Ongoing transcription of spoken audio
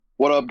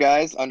What up,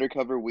 guys?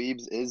 Undercover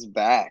Weebs is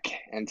back,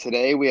 and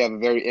today we have a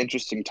very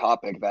interesting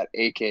topic that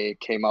AK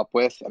came up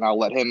with, and I'll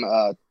let him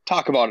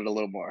talk about it a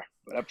little more.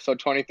 But episode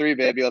 23,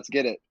 baby, let's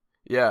get it.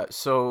 Yeah,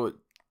 so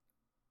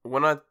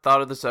when I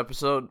thought of this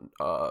episode,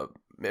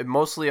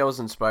 mostly I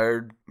was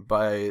inspired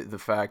by the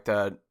fact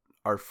that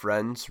our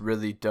friends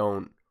really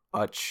don't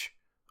watch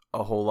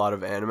a whole lot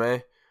of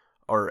anime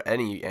or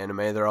any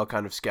anime. They're all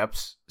kind of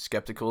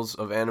skepticals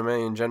of anime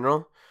in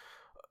general.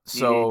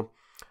 hmm So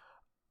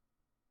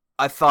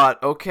I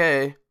thought,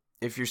 okay,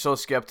 if you're so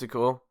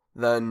skeptical,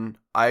 then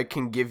I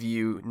can give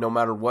you, no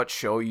matter what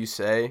show you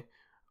say,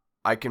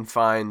 I can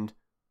find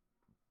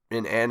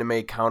an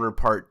anime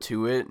counterpart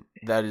to it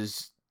that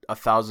is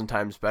 1,000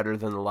 times better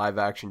than the live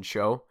action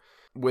show.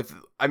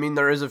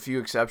 There is a few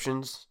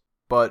exceptions,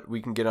 but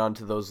we can get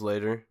onto those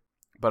later.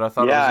 But I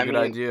thought it Yeah, was a I good mean,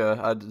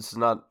 idea. This is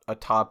not a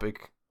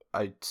topic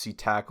I see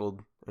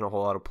tackled in a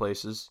whole lot of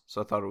places,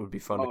 so I thought it would be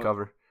fun to oh,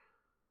 cover.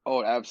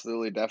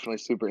 absolutely, definitely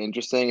super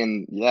interesting,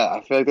 and yeah,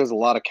 I feel like there's a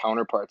lot of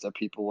counterparts that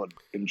people would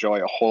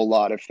enjoy a whole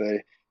lot if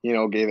they,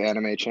 gave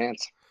anime a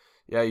chance.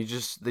 Yeah,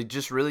 they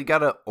just really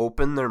gotta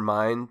open their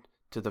mind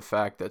to the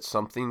fact that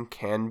something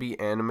can be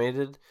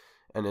animated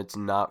and it's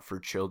not for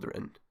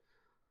children.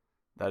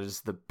 That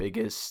is the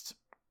biggest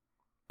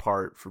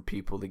part for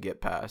people to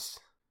get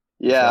past,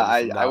 is Yeah, that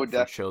it's I not would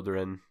for def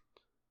children.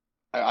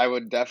 I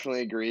would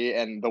definitely agree,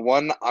 and the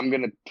one I'm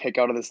gonna pick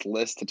out of this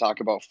list to talk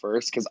about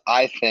first, because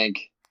I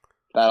think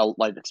that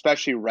like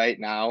especially right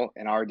now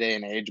in our day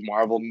and age,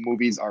 Marvel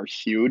movies are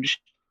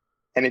huge.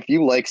 And if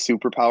you like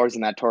superpowers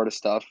and that sort of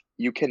stuff,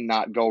 you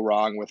cannot go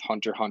wrong with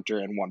Hunter x Hunter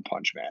and One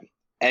Punch Man.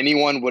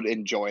 Anyone would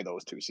enjoy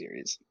those two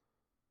series.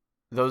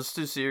 Those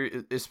two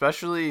series,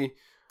 especially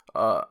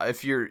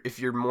if your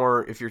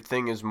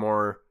thing is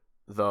more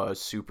the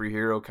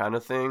superhero kind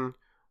of thing,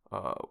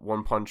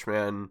 One Punch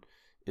Man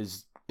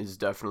is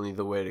definitely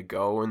the way to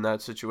go in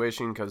that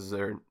situation because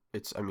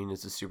it's a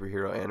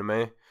superhero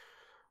anime.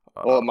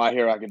 Well, Uh, My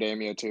Hero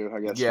Academia too.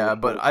 I guess yeah,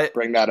 but we'll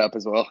bring that up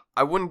as well.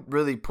 I wouldn't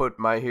really put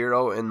My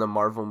Hero in the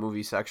Marvel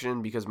movie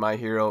section because My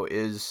Hero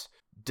is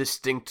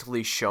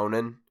distinctly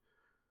shonen,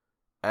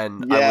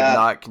 and I would Yeah,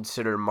 not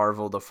consider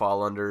Marvel to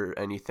fall under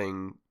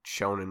anything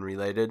shonen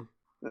related.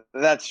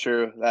 that's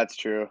true. That's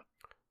true.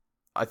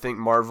 I think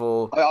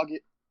Marvel I'll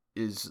get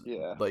is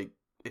yeah. like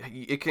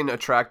it can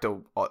attract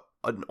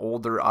an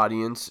older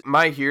audience.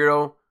 My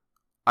Hero,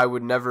 I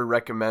would never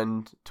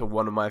recommend to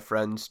one of my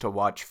friends to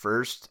watch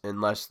first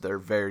unless they're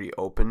very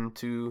open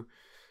to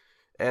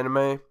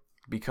anime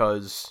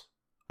because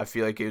I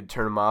feel like it would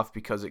turn them off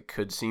because it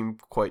could seem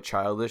quite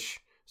childish,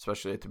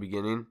 especially at the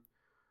beginning.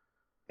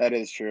 That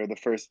is true. The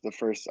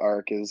first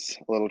arc is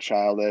a little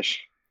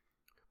childish,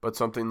 But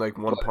something like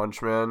One but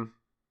Punch Man,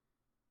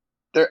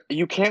 there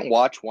you can't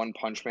watch One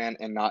Punch Man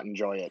and not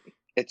enjoy it.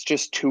 It's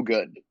just too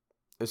good.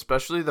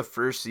 especially the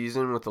first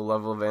season with the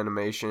level of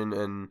animation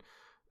and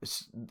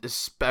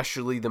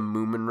especially the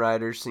Moomin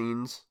Rider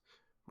scenes.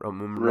 Bro,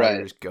 Moomin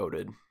Rider Right. is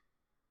goated.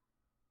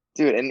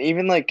 Dude, and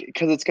even like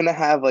because it's gonna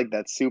have like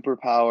that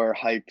superpower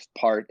hype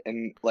part,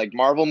 and like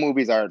Marvel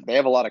movies they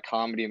have a lot of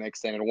comedy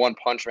mixed in, and One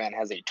Punch Man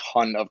has a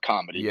ton of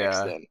comedy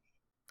mixed Yeah. in.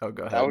 Oh,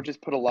 go That ahead. would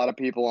just put a lot of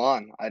people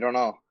on. I don't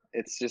know.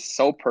 It's just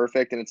so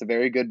perfect, and it's a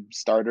very good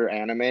starter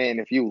anime. And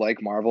if you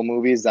like Marvel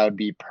movies, that would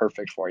be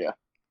perfect for you.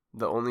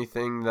 The only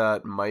thing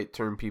that might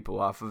turn people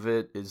off of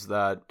it is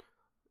that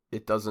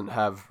it doesn't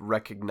have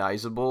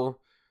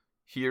recognizable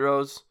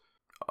heroes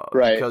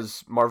Right.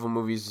 because Marvel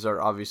movies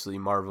are obviously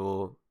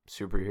Marvel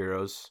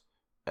superheroes,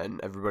 and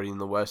everybody in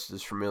the West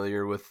is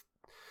familiar with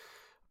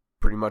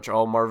pretty much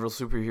all Marvel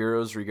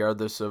superheroes,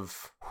 regardless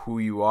of who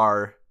you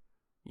are.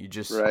 You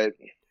just, Right.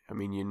 I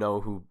mean, you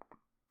know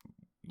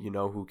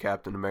who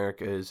Captain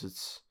America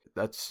is.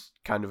 That's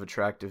kind of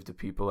attractive to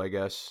people, I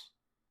guess.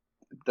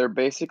 They're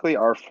basically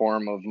our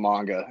form of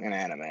manga and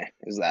anime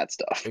is that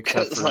stuff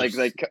Except because for like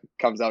they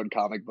comes out in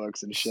comic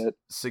books and shit.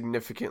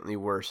 significantly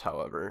worse,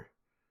 however.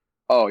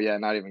 Oh yeah,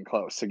 not even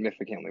close.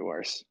 Significantly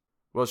worse.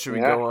 Well, should we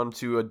Yeah. go on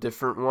to a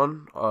different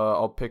one?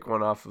 I'll pick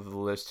one off of the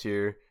list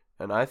here,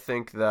 and I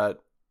think that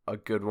a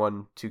good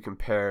one to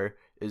compare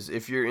is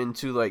if you're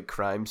into like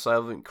crime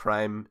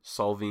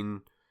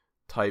solving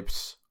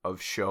types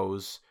of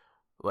shows,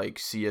 like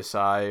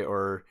CSI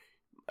or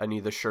any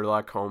of the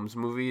Sherlock Holmes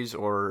movies,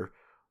 or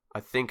I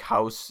think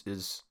House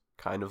is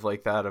kind of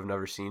like that. I've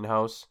never seen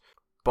House,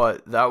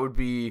 but that would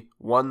be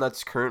one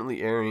that's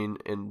currently airing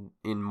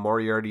in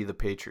Moriarty the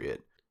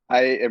Patriot.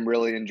 I am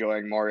really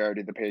enjoying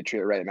Moriarty the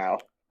Patriot right now.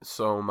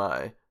 So am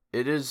I.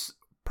 It is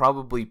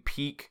probably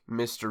peak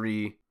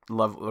mystery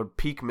level or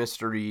peak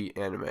mystery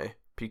anime,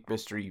 peak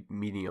mystery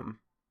medium.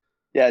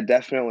 Yeah,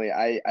 definitely.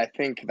 I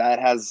think that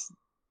has,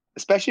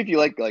 especially if you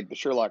like the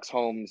Sherlock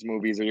Holmes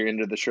movies or you're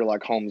into the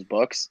Sherlock Holmes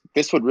books,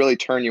 this would really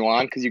turn you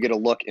on because you get a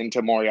look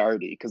into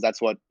Moriarty because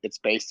that's what it's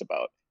based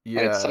about.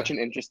 And it's such Yeah, an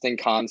interesting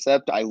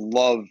concept. I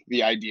love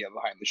the idea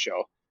behind the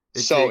show.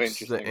 it So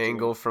takes the interesting to me.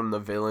 angle from the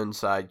villain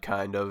side,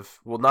 kind of.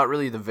 Well, not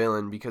really the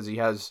villain because he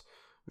has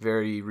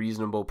very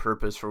reasonable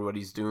purpose for what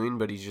he's doing,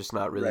 but he's just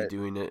not really Right.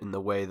 doing it in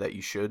the way that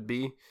you should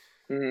be.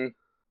 hmm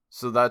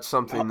So that's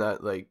something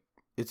that, like,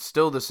 it's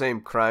still the same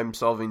crime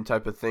solving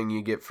type of thing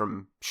you get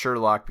from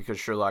Sherlock, because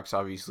Sherlock's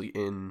obviously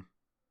in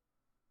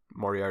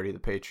Moriarty the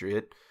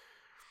Patriot.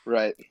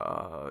 Right.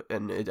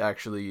 And it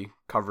actually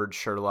covered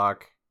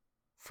Sherlock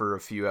for a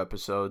few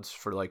episodes,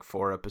 for like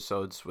 4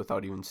 episodes,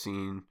 without even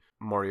seeing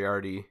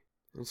Moriarty.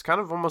 It's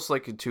kind of almost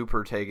like a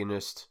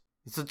two-protagonist.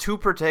 It's a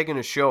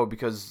two-protagonist show,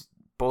 because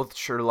both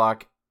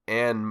Sherlock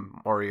and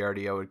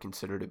Moriarty I would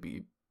consider to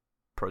be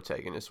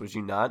protagonists, would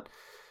you not?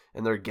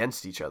 And they're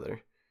against each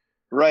other.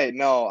 Right.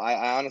 No,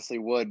 I honestly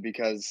would,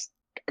 because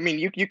I mean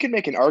you can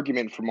make an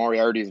argument for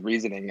Moriarty's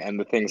reasoning and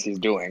the things he's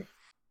doing.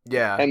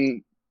 Yeah.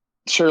 And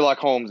Sherlock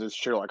Holmes is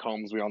Sherlock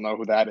Holmes. We all know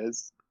who that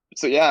is.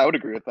 So yeah, I would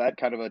agree with that.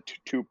 Kind of a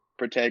two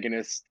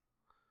protagonist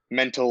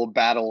mental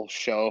battle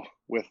show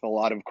with a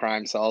lot of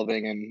crime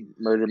solving and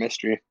murder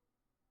mystery.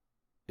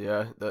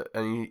 Yeah,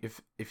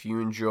 if you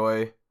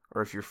enjoy,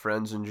 or if your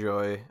friends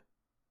enjoy,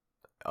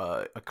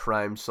 a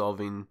crime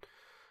solving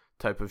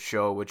type of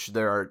show, which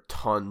there are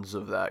tons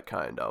of that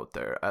kind out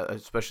there,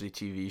 especially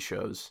TV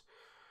shows.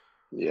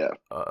 Yeah.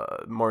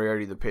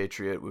 Moriarty the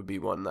Patriot would be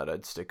one that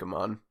I'd stick him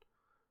on.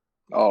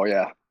 Oh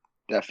yeah,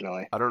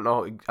 definitely. I don't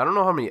know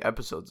how many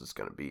episodes it's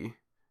gonna be.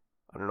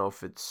 I don't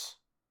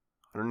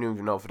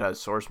even know if it has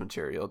source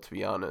material, to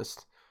be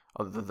honest.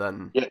 Other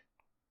than, yeah.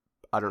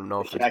 I don't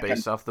know if it's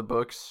based off the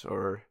books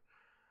or.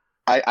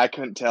 I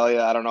couldn't tell you.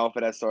 I don't know if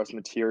it has source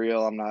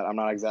material. I'm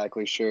not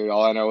exactly sure.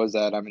 All I know is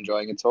that I'm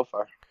enjoying it so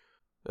far.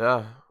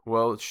 Yeah.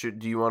 Well,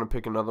 do you want to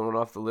pick another one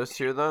off the list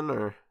here then,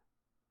 or?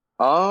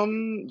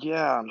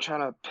 Yeah, I'm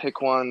trying to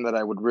pick one that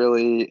I would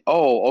really.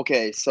 Oh,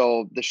 okay.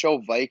 So the show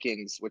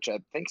Vikings, which I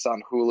think's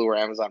on Hulu or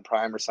Amazon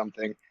Prime or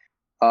something.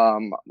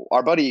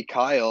 Our buddy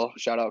Kyle,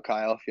 shout out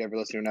Kyle, if you ever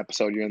listen to an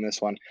episode, you're in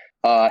this one.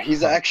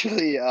 He's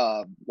actually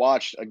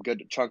watched a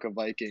good chunk of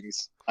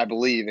Vikings, I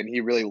believe, and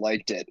he really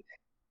liked it.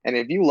 And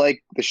if you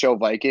like the show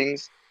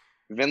Vikings,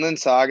 Vinland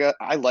Saga,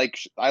 I like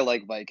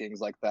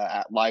Vikings, like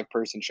the live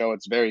person show.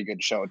 It's a very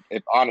good show.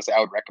 Honestly, I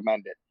would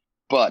recommend it.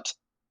 But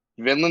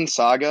Vinland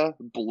Saga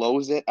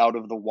blows it out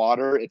of the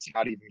water. It's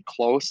not even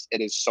close. It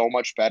is so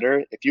much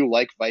better. If you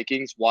like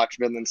Vikings, watch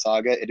Vinland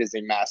Saga. It is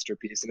a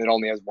masterpiece, and it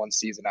only has 1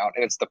 season out,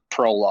 and it's the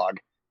prologue.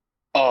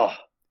 Oh,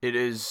 it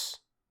is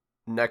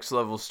next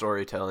level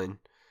storytelling.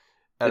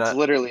 And it's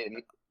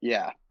literally,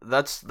 yeah.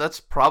 That's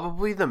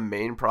probably the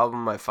main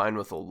problem I find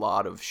with a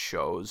lot of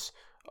shows,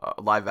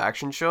 live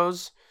action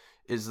shows,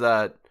 is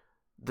that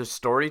the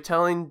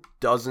storytelling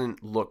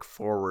doesn't look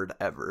forward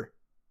ever.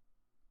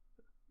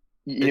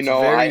 It's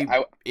very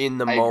in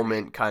the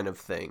moment agree. Kind of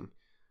thing.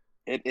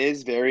 It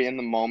is very in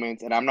the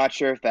moment, and I'm not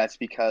sure if that's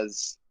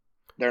because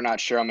they're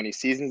not sure how many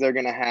seasons they're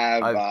going to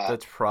have.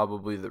 That's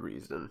probably the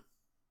reason.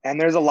 And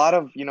there's a lot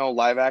of,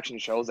 live action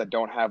shows that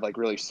don't have like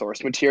really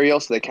source material,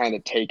 so they kind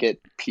of take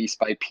it piece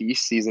by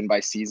piece, season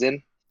by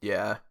season.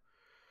 Yeah.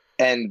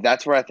 And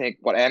that's where I think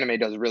what anime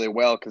does really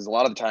well, because a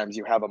lot of the times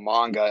you have a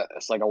manga,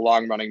 it's like a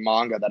long-running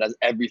manga that has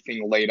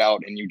everything laid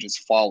out and you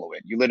just follow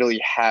it. You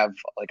literally have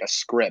like a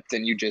script,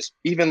 and you just,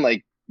 even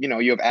like,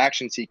 you have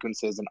action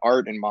sequences and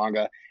art in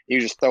manga,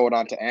 you just throw it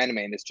onto anime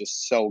and it's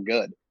just so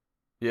good.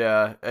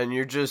 Yeah, and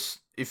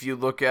if you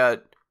look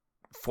at,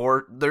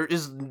 there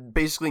is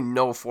basically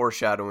no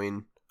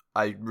foreshadowing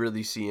I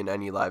really see in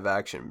any live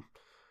action.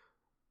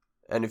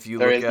 And if you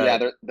there's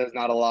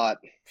not a lot.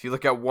 If you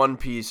look at One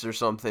Piece or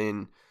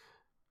something,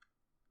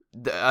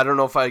 I don't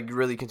know if I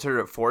really consider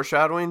it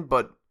foreshadowing,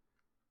 but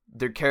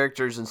their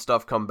characters and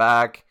stuff come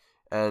back,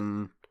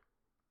 and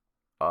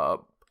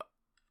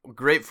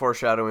great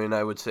foreshadowing,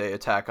 I would say,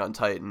 Attack on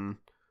Titan.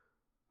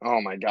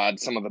 Oh my god,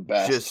 some of the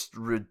best. Just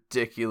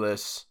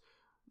ridiculous.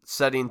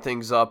 Setting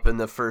things up in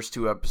the first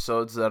 2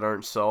 episodes that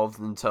aren't solved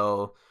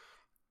until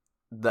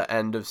the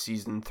end of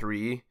season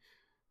 3.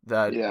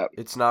 That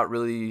it's not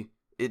really,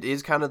 it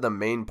is kind of the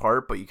main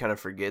part, but you kind of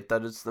forget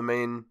that it's the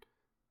main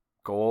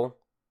goal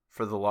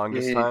for the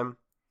longest time.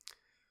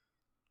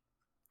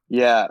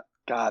 Yeah,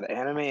 God,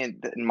 anime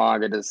and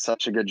manga does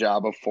such a good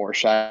job of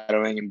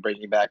foreshadowing and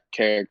bringing back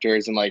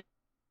characters and like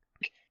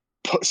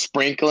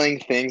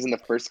sprinkling things in the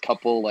first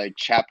couple like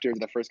chapters,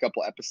 the first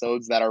couple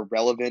episodes that are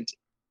relevant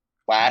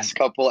last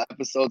couple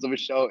episodes of a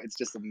show. It's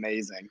just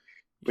amazing.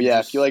 But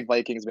if you like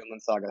Vikings,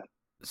 Vinland Saga.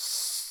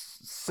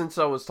 Since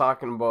I was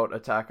talking about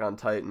Attack on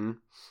Titan,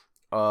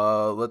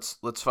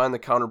 let's find the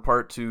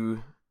counterpart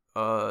to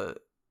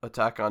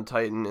Attack on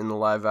Titan in the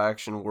live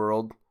action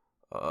world,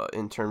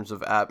 in terms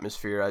of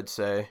atmosphere, I'd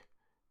say,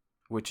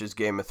 which is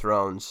Game of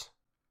Thrones.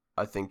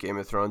 I think Game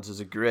of Thrones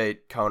is a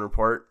great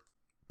counterpart,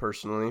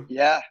 personally.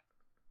 Yeah,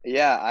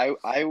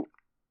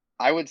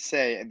 I would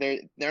say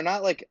they're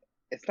not like,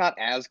 it's not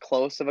as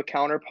close of a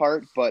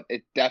counterpart, but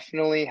it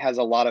definitely has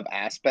a lot of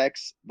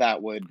aspects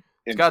that would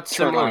it's got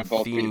similar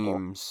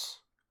themes.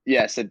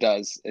 Yes, it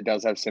does. It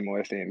does have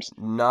similar themes.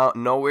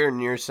 Nowhere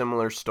near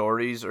similar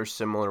stories or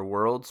similar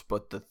worlds,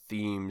 but the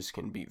themes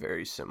can be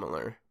very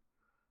similar.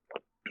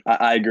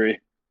 I agree.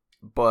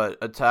 But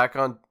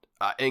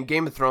and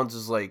Game of Thrones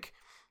is like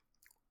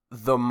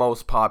the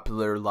most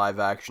popular live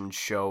action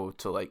show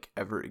to like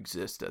ever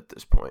exist at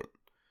this point.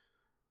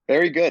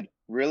 Very good.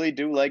 Really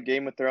do like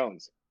Game of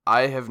Thrones.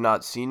 I have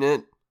not seen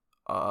it.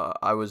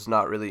 I was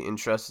not really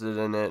interested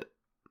in it.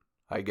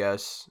 I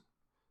guess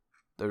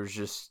there was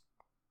just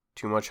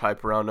too much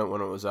hype around it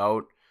when it was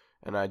out,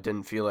 and I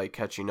didn't feel like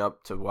catching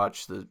up to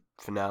watch the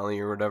finale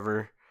or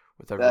whatever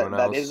with everyone That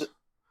that is else.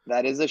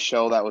 that is a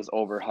show that was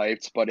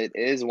overhyped, but it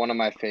is one of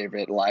my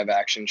favorite live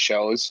action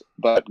shows.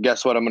 But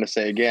guess what I'm going to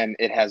say again?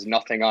 It has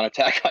nothing on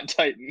Attack on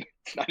Titan.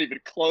 It's not even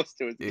close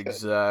to as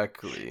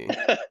Exactly.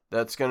 good.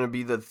 That's going to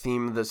be the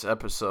theme of this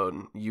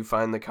episode. You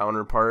find the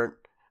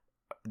counterpart,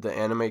 the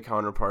anime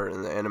counterpart,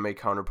 and the anime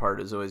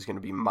counterpart is always going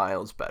to be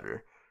miles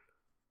better.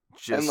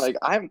 And Just like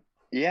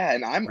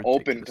I'm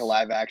open to ridiculous.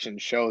 live action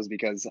shows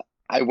because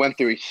I went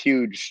through a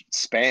huge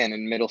span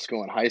in middle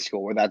school and high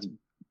school where that's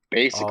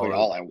basically All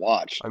all I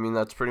watched. I mean,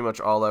 that's pretty much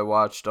all I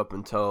watched up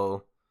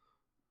until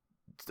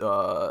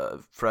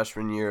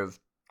freshman year of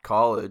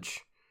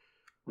college.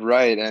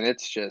 Right, and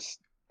it's just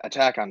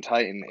Attack on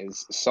Titan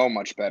is so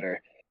much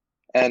better.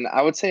 And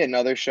I would say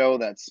another show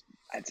it's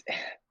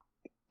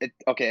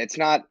okay, it's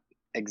not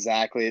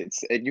exactly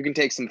you can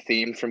take some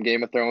themes from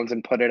Game of Thrones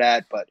and put it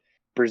at, but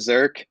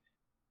Berserk,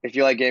 if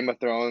you like Game of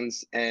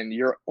Thrones and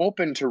you're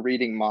open to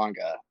reading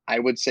manga, I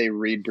would say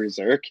read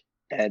Berserk.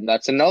 And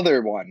that's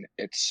another one.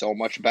 It's so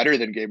much better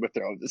than Game of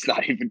Thrones. It's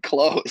not even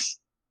close.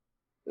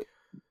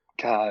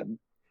 God.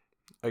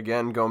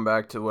 Again, going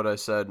back to what I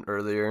said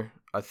earlier,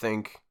 I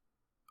think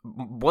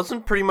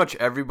wasn't pretty much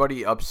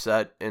everybody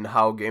upset in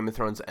how Game of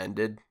Thrones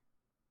ended?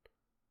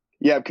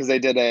 Yeah, because they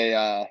did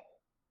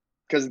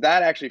because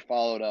that actually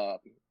followed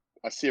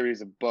a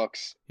series of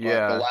books,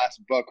 but the Yeah,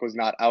 last book was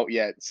not out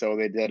yet, so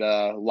they did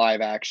a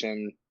live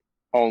action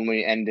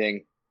only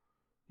ending,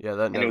 yeah,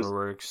 that and it never was.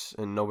 works,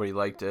 and nobody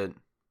liked it.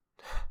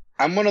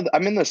 I'm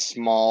in the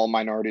small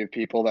minority of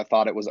people that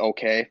thought it was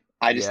okay.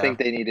 I just Yeah, think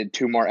they needed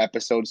two more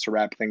episodes to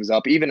wrap things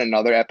up, even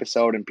another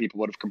episode, and people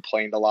would have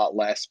complained a lot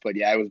less. But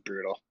yeah, it was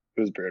brutal.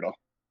 It was brutal.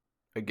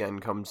 again,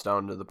 comes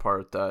down to the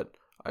part that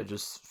I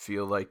just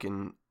feel like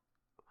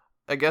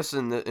I guess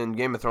in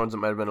Game of Thrones it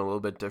might have been a little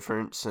bit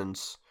different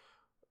since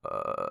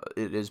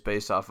it is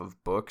based off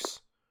of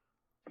books,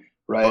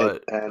 Right.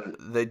 but And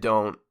they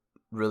don't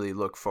really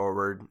look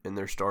forward in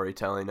their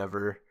storytelling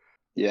ever.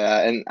 yeah,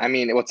 and I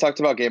mean, what sucked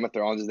about Game of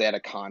Thrones is they had a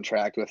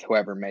contract with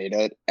whoever made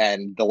it,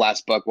 and the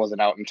last book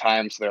wasn't out in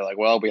time, so they're like,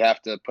 "Well, we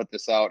have to put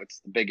this out. It's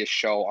the biggest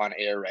show on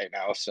air right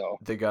now, so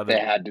They got they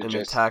had to an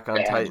just Attack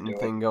on they had to Titan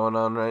do it." thing going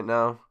on right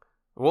now.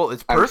 Well,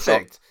 it's I'm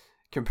so perfect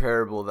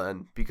comparable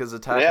then because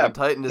Attack yeah, on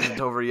Titan isn't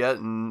over yet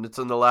and it's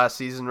in the last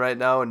season right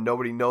now and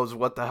nobody knows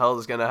what the hell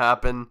is going to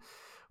happen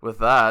with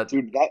that.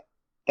 dude,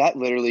 that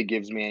literally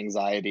gives me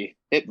anxiety.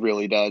 It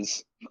really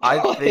does. I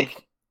Like,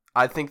 think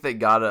I think they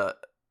got to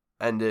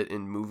end it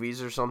in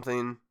movies or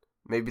something.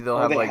 Maybe they'll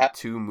oh, have they like have.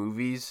 two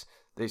movies.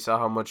 They saw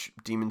how much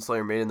Demon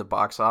Slayer made in the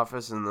box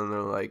office and then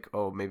they're like,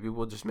 "Oh, maybe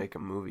we'll just make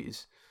them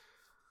movies."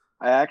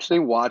 I actually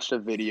watched a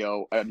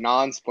video, a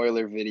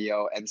non-spoiler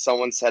video, and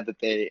someone said that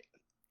they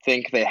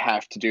think they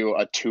have to do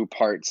a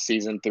two-part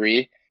season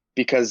three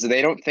because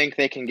they don't think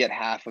they can get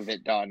half of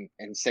it done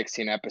in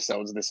 16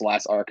 episodes, this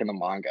last arc in the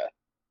manga.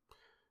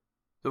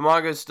 The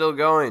manga is still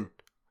going.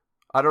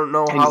 I don't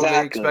know how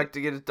they Exactly. expect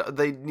to get it done.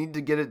 They need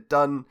to get it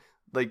done.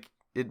 Like,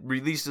 it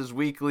releases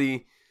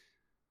weekly,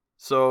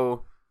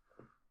 so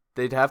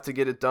they'd have to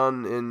get it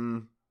done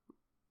in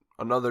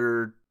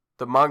another.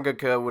 The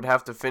mangaka would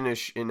have to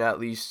finish in at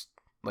least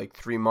like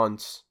 3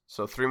 months.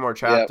 So 3 more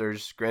Yeah,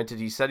 chapters. Granted,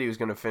 he said he was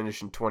going to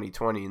finish in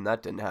 2020, and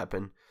that didn't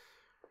happen.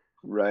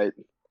 right.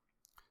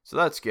 So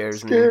that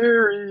scares me.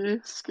 Scary,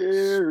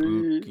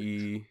 scary.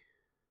 Spooky.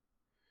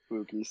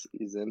 Spooky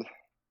season.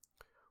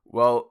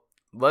 Well,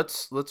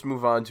 let's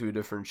move on to a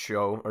different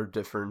show or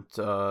different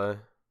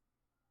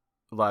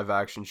live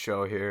action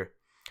show here.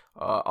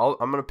 I'm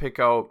gonna pick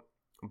out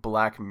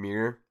Black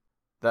Mirror.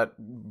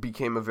 That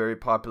became a very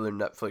popular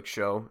Netflix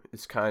show.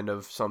 It's kind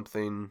of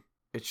something.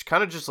 It's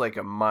kind of just like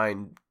a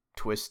mind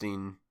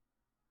twisting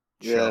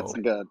Yeah, it's show.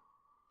 like a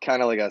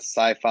kind of like a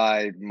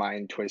sci-fi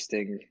mind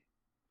twisting.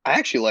 I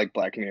actually like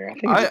Black Mirror. I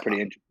think it's a I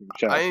pretty interesting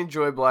I show.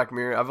 enjoy Black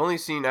Mirror. I've only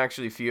seen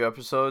actually a few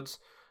episodes,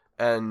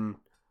 and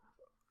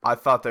I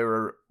thought they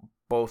were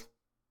both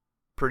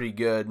pretty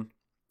good.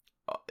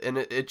 And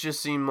it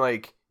just seemed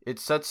like it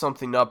sets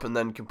something up and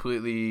then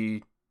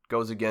completely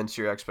goes against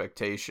your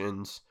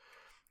expectations.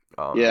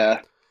 Um,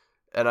 Yeah,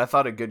 and I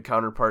thought a good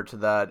counterpart to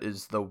that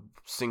is the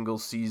single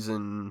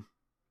season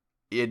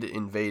Id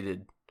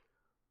Invaded,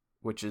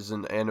 which is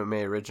an anime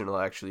original.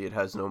 Actually, it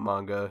has no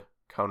manga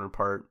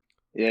counterpart.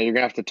 yeah, you're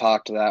gonna have to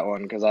talk to that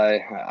one because I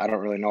don't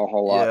really know a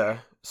whole lot. Yeah,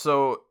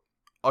 so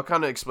I'll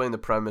kind of explain the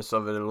premise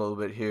of it a little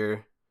bit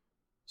here.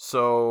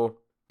 So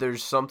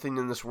there's something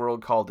in this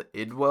world called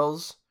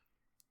Idwells,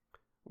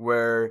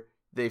 where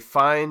they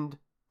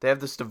have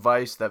this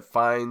device that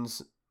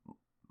finds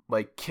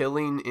like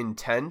killing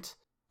intent,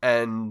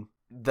 and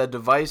the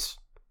device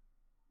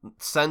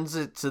sends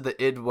it to the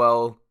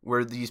idwell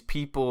where these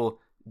people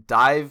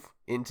dive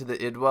into the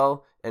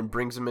idwell and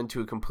brings them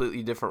into a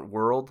completely different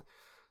world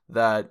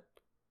that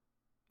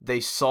they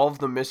solve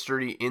the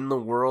mystery in the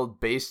world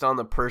based on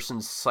the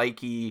person's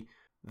psyche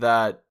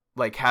that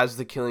like has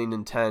the killing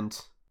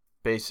intent,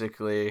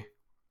 basically.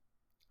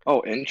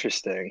 Oh,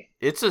 interesting.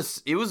 It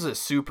was a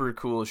super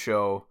cool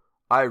show.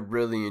 I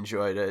really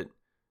enjoyed it.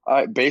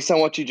 Based on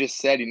what you just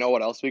said, you know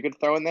what else we could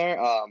throw in there?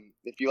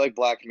 If you like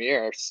Black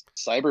Mirror,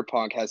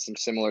 Cyberpunk has some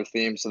similar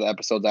themes to the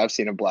episodes I've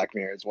seen of Black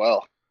Mirror as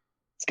well.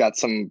 It's got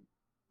some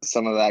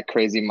of that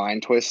crazy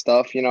mind twist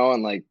stuff,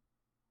 and like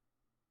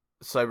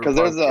because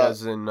there's Cyberpunk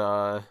as in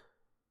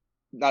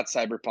not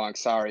Cyberpunk,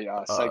 sorry,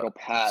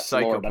 Psychopath.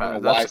 Lord,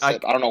 Psychopath. That's I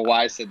don't know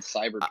why I said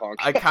Cyberpunk.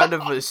 I kind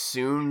of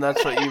assumed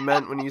that's what you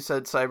meant when you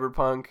said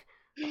Cyberpunk.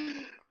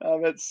 I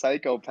meant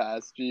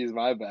Psychopaths. Jeez,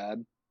 my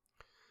bad.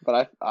 But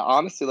I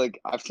honestly like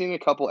I've seen a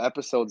couple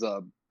episodes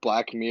of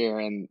Black Mirror,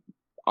 and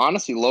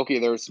honestly, Loki,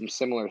 there were some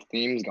similar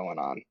themes going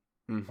on.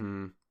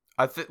 Mm-hmm.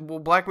 Well,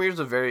 Black Mirror's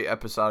a very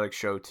episodic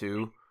show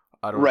too.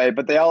 Right,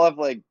 but they all have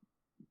like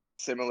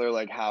similar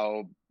like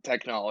how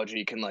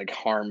technology can like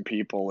harm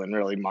people and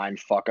really mind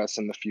fuck us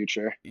in the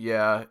future.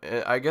 Yeah,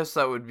 I guess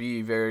that would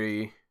be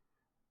very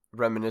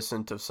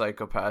reminiscent of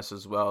Psychopaths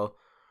as well.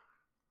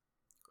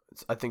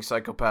 I think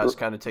Psychopaths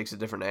kind of takes a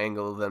different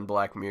angle than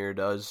Black Mirror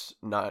does.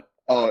 Not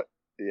Oh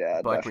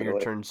yeah, Black definitely.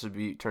 Mirror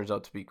turns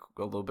out to be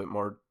a little bit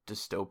more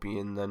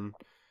dystopian than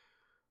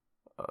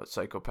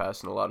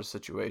Psychopaths in a lot of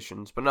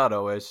situations, but not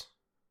always.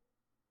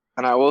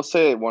 And I will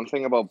say one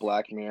thing about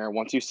Black Mirror,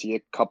 once you see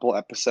a couple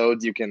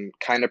episodes, you can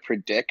kind of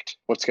predict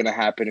what's going to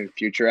happen in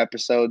future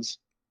episodes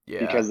Yeah,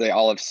 because they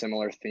all have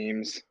similar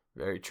themes,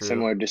 very true.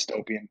 similar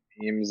dystopian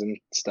themes and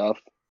stuff.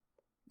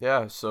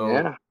 Yeah, so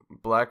Yeah.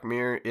 Black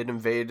Mirror, It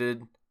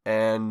Invaded,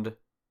 and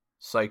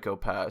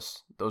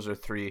Psychopaths. Those are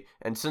 3.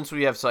 And since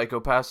we have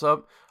Psychopaths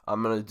up,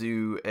 I'm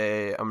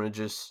gonna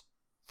just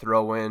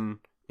throw in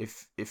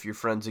if your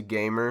friend's a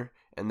gamer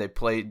and they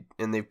played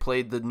the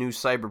new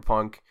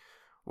Cyberpunk,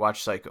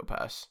 watch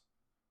Psychopaths.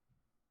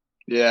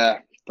 Yeah,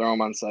 throw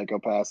them on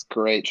Psychopaths.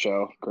 Great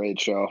show.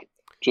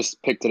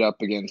 Just picked it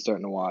up again,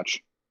 starting to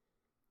watch.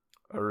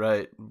 All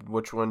right,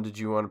 which one did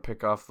you want to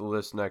pick off the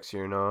list next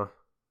year, Noah?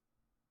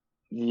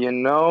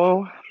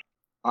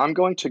 I'm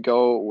going to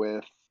go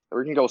with,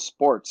 we can go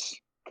sports,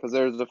 because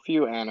there's a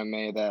few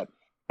anime that,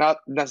 not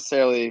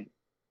necessarily,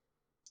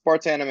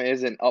 sports anime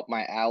isn't up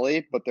my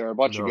alley, but there are a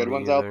bunch of No, good me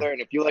ones out either. there.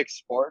 And if you like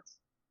sports,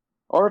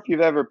 or if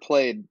you've ever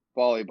played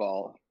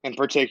volleyball in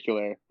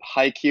particular,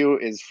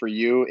 Haikyuu is for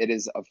you. It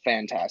is a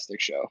fantastic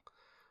show.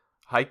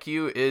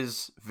 Haikyuu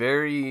is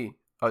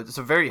it's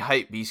a very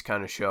hype beast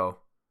kind of show.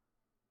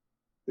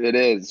 It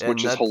is, And which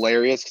is that's-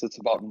 hilarious because it's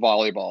about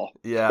volleyball.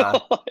 Yeah,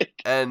 Like,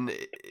 and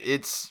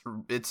it's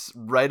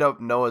right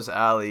up Noah's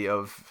alley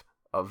of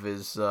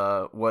his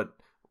what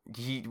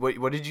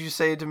did you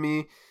say to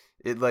me?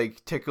 It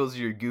like tickles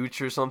your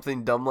gooch or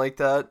something dumb like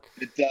that.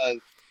 it does.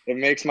 It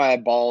makes my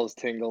balls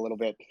tingle a little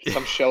bit.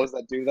 Some shows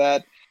that do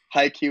that.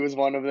 Haikyuu is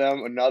one of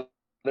them. Another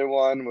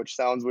one, which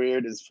sounds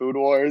weird, is Food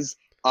Wars.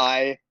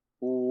 I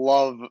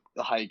love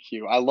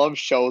Haikyuu. I love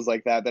shows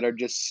like that are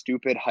just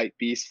stupid hype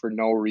beasts for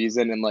no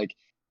reason. And like,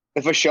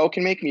 if a show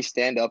can make me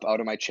stand up out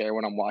of my chair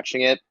when I'm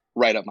watching it,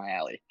 right up my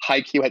alley.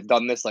 Haikyuu has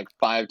done this like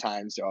 5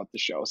 times throughout the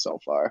show so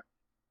far.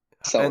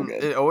 So And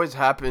good. it always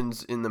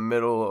happens in the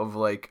middle of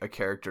like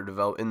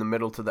a in the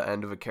middle to the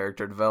end of a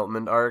character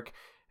development arc,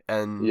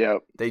 and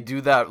Yep. they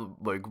do that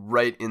like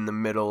right in the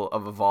middle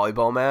of a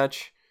volleyball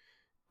match,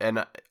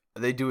 and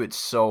they do it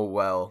so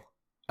well.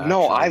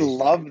 No, I actually.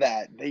 love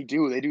that. They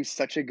do. They do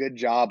such a good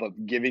job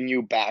of giving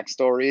you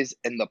backstories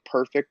in the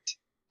perfect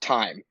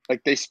time.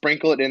 Like they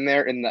sprinkle it in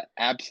there in the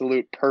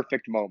absolute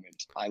perfect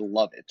moment. I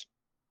love it.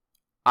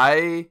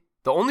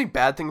 The only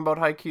bad thing about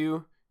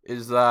Haikyuu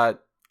is that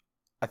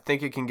I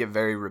think it can get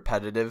very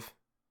repetitive.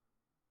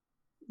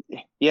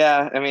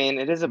 Yeah, I mean,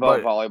 it is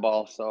about But-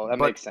 volleyball, so that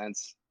but- makes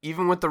sense.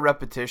 Even with the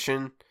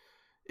repetition,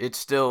 it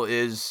still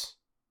is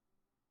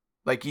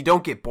like you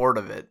don't get bored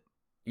of it,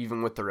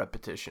 even with the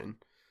repetition,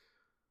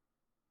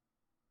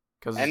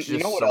 because And it's you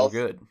just know what so else?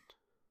 good.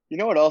 You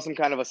know what else I'm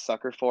kind of a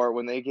sucker for?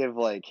 When they give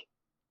like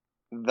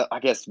I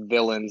guess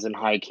villains in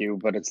Haikyuu,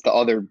 but it's the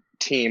other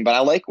team. But I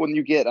like when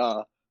you get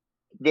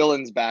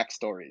villains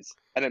backstories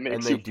and it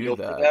makes they you do feel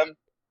for that. them.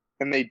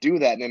 And they do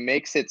that, and it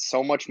makes it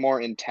so much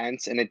more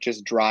intense, and it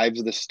just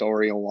drives the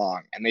story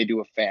along. And they do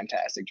a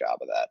fantastic job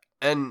of that.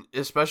 And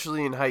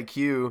especially in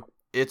Haikyuu,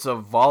 it's a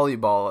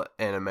volleyball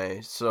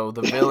anime, so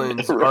the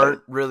villains Right.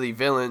 aren't really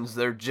villains.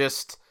 They're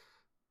just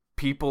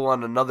people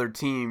on another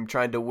team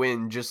trying to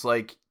win, just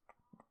like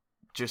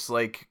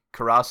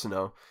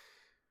Karasuno.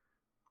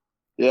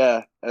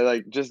 Yeah, and,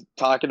 like just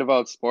talking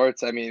about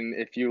sports. I mean,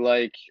 if you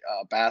like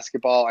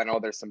basketball, I know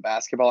there's some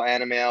basketball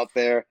anime out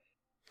there.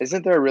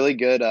 Isn't there a really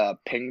good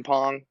ping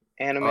pong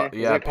anime? Isn't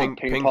Yeah, it called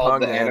ping pong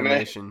the the anime?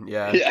 animation.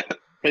 Yeah, Yeah,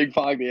 ping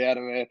pong the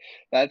anime.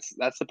 That's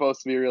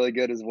supposed to be really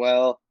good as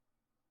well.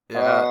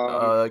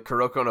 yeah.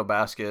 Kuroko no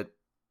Basket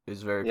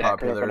is very Yeah,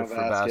 popular Kuroko no for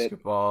Basket.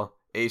 basketball.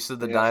 Ace of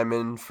the Yeah.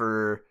 Diamond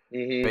for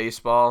Hmm.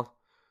 baseball.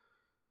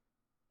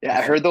 Yeah,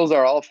 I heard those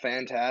are all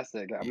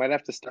fantastic. I might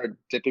have to start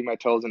dipping my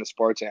toes into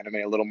sports anime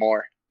a little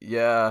more.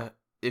 Yeah,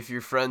 if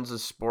your friend's a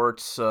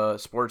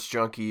sports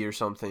junkie or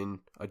something,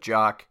 a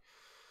jock,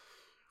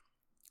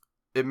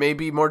 it may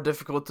be more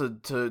difficult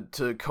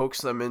to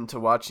coax them into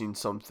watching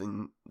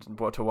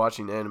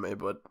anime,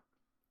 but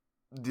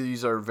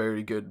these are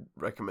very good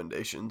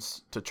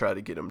recommendations to try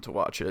to get them to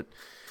watch it.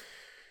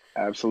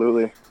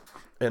 Absolutely.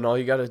 And all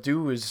you gotta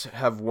do is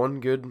have one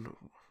good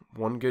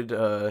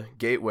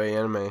gateway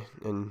anime,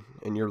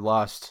 and you're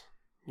lost.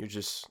 You're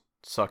just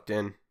sucked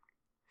in.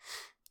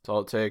 That's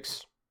all it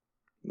takes.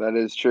 That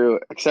is true,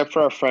 except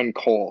for our friend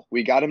Cole.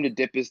 We got him to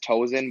dip his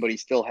toes in, but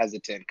he's still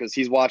hesitant because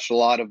he's watched a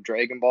lot of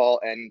Dragon Ball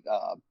and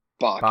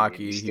Baki. Baki,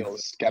 He's still he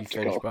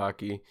skeptical. finished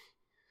Baki.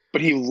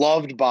 But he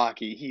loved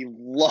Baki. He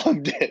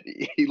loved it.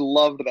 He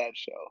loved that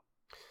show.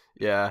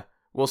 Yeah.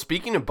 Well,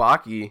 speaking of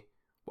Baki,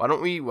 why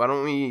don't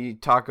we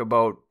talk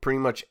about pretty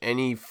much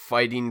any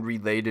fighting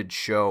related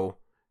show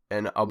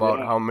and about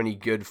how many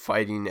good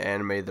fighting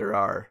anime there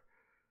are.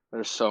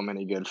 There's so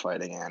many good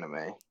fighting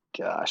anime.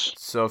 Gosh.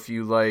 So if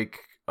you like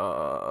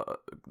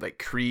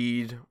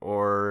Creed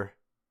or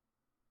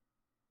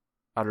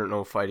I don't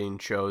know fighting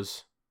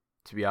shows,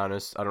 to be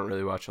honest, I don't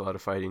really watch a lot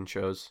of fighting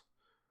shows.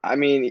 I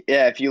mean,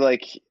 yeah, if you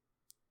like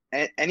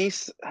any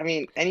sort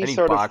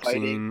boxing, of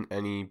fighting,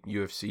 any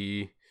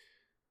UFC,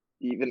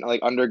 even like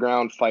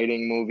underground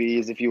fighting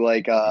movies, if you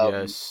like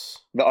yes,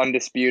 the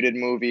Undisputed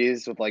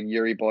movies with like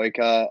Yuri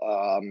Boyka,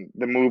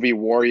 the movie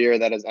Warrior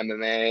that is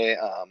MMA,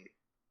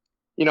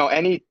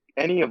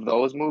 any of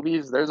those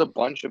movies, there's a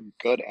bunch of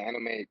good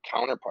anime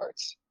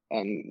counterparts.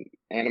 And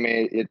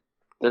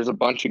there's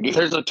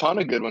a ton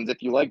of good ones.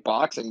 If you like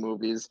boxing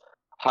movies,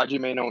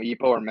 Hajime no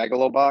Ippo or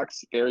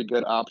Megalobox, very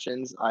good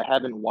options. I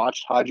haven't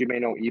watched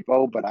Hajime no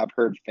Ippo, but I've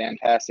heard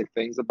fantastic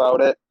things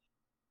about it.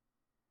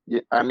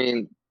 Yeah, I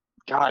mean,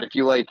 God, if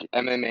you like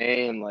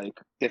MMA and like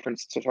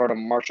different sort of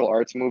martial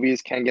arts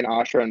movies, Kengan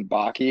Ashura and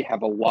Baki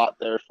have a lot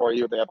there for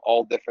you. They have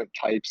all different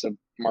types of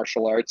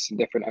martial arts and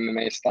different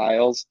MMA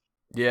styles.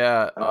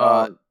 Yeah,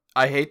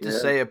 I hate to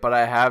say it, but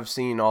I have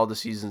seen all the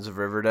seasons of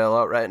Riverdale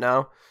out right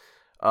now.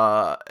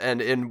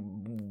 And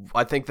in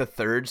I think the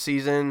third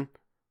season,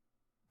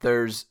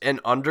 there's an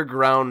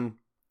underground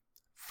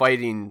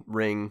fighting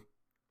ring,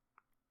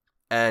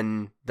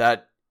 and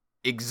that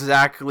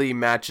exactly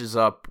matches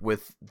up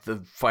with the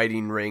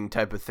fighting ring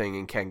type of thing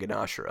in Kengan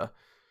Ashura.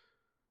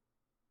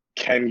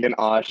 Kengan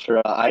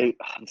Ashura,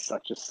 I'm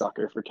such a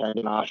sucker for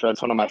Kengan Ashura.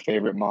 It's one of my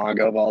favorite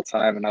manga of all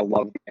time, and I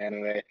love the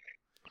anime.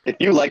 If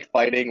you like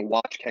fighting,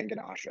 watch Kengan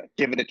Ashura.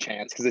 Give it a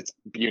chance because it's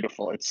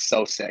beautiful. It's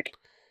so sick.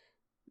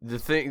 The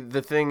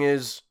thing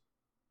is,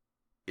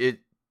 the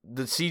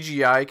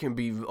CGI can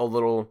be a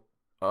little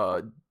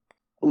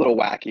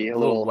wacky, a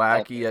little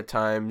wacky at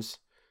times,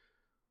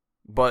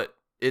 but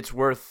it's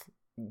worth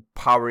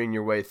powering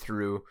your way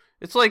through.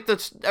 It's like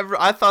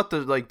I thought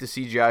the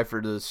CGI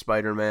for the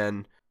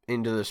Spider-Man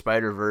Into the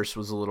Spider-Verse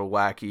was a little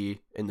wacky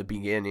in the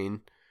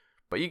beginning,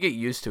 but you get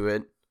used to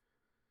it.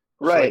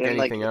 Right, like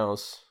anything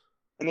else.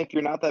 And if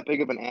you're not that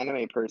big of an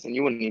anime person,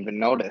 you wouldn't even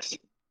notice.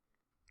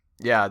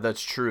 Yeah,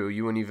 that's true.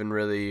 You wouldn't even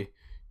really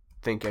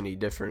think any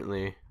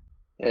differently.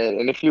 Yeah,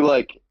 and if you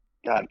like,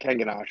 God,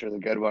 Kengan Ashura is a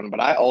good one, but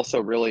I also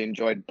really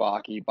enjoyed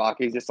Baki.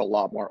 Baki's just a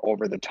lot more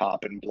over the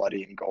top and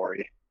bloody and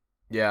gory.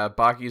 Yeah,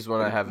 Baki's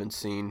one I haven't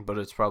seen, but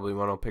it's probably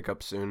one I'll pick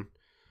up soon.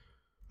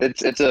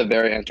 It's a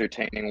very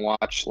entertaining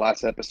watch.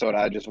 Last episode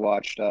I just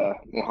watched,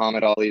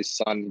 Muhammad Ali's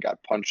son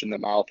got punched in the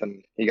mouth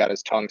and he got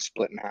his tongue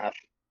split in half.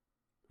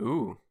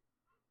 Ooh.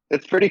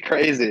 It's pretty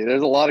crazy.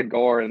 There's a lot of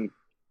gore and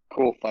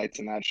cool fights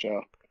in that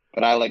show.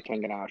 But I like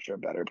Kengan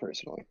Ashura better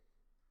personally.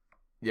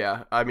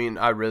 Yeah, I mean,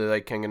 I really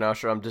like Kengan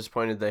Ashura. I'm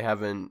disappointed they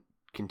haven't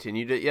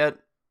continued it yet.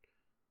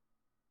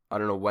 I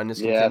don't know when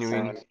it's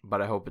continuing,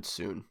 but I hope it's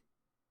soon.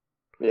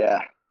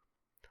 Yeah.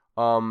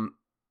 So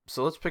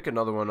let's pick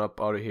another one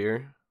up out of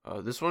here.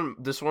 This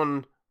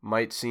one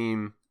might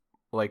seem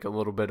like a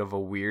little bit of a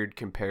weird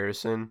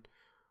comparison.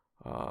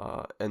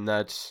 And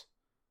that's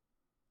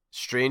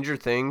Stranger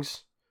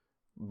Things,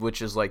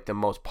 which is like the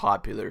most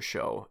popular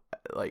show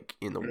like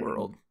in the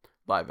world,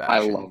 live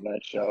action.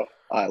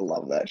 I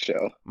love that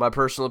show. My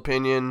personal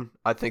opinion,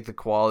 I think the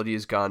quality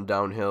has gone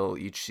downhill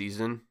each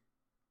season.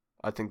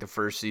 I think the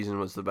first season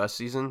was the best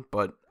season,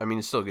 but I mean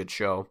it's still a good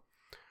show.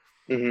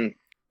 Mm-hmm.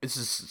 It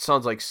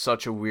sounds like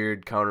such a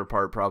weird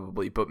counterpart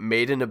probably, but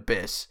Made in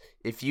Abyss,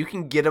 if you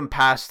can get them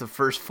past the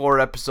first 4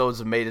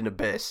 episodes of Made in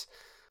Abyss,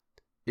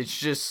 it's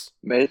just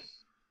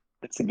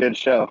it's a good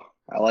show.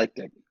 I liked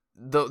it.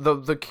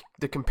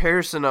 The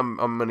comparison I'm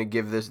gonna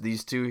give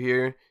these two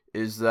here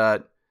is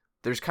that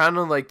there's kind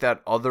of like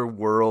that other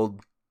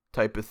world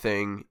type of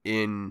thing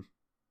in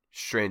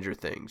Stranger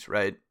Things,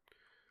 right?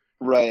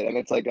 Right, and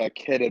it's like a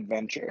kid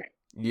adventure.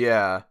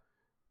 Yeah,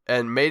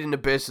 and Made in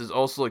Abyss is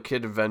also a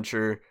kid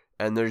adventure,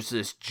 and there's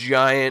this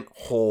giant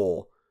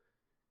hole,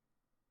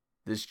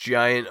 this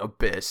giant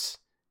abyss,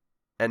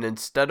 and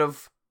instead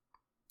of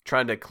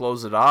trying to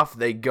close it off,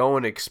 they go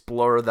and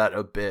explore that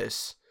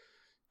abyss,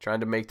 trying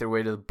to make their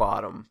way to the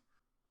bottom.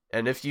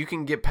 And if you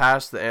can get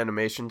past the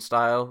animation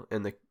style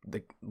and the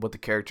what the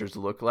characters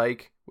look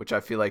like, which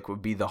I feel like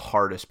would be the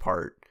hardest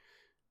part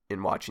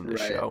in watching the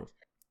Right. show.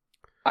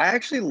 I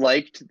actually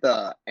liked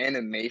the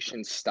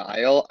animation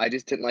style. I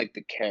just didn't like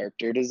the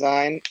character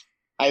design.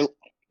 I,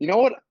 you know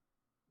what?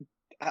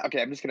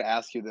 Okay, I'm just gonna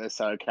ask you this.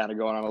 Sorry, kind of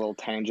going on a little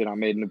tangent on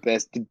Made in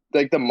Abyss.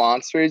 Like the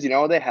monsters,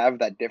 they have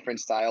that different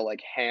style,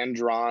 like hand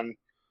drawn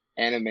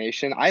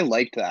animation. I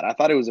liked that. I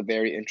thought it was a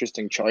very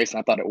interesting choice, and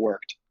I thought it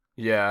worked.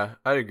 Yeah,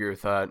 I'd agree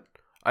with that.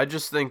 I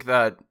just think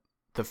that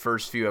the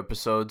first few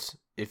episodes,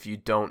 if you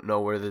don't know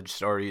where the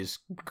story is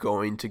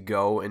going to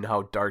go and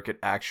how dark it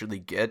actually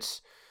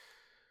gets,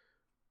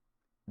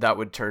 that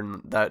would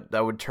turn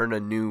a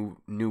new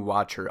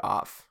watcher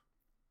off.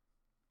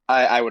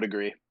 I would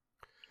agree.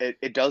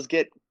 It does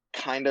get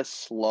kind of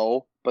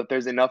slow, but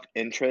there's enough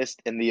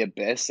interest in the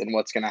abyss and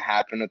what's gonna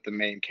happen with the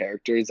main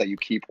characters that you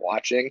keep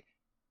watching.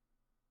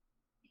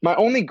 My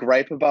only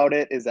gripe about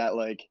it is that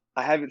like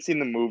I haven't seen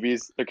the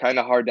movies. They're kind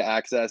of hard to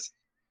access.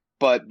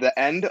 But the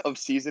end of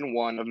season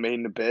 1 of Made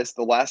in Abyss,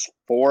 the last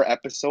 4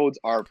 episodes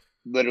are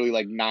literally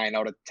like 9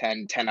 out of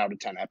 10, 10 out of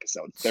 10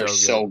 episodes. They're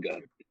so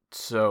good.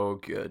 So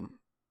good.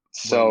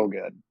 So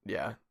good.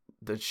 Yeah.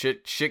 The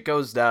shit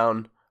goes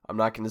down. I'm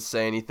not going to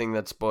say anything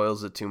that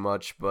spoils it too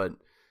much, but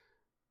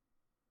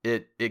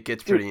it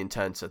gets pretty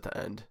intense at the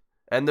end.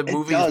 And the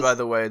movies, by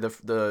the way,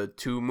 the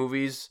 2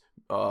 movies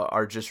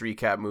are just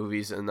recap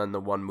movies, and then the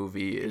 1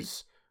 movie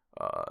is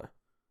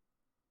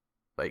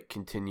like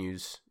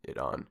continues it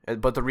on.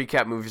 But the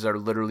recap movies are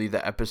literally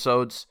the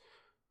episodes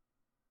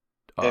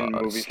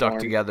stuck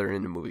together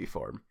in the movie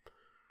form.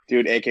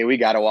 Dude, AK, we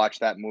gotta watch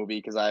that movie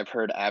because I've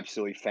heard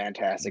absolutely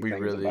fantastic things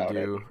about it. We really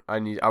do. I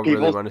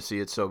really want to see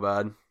it so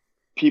bad.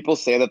 People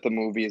say that the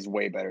movie is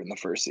way better than the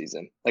first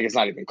season. Like, it's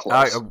not even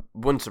close. It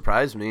wouldn't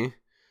surprise me.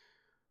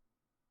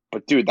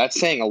 But, dude, that's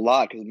saying a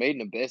lot because Made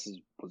in Abyss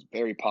was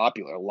very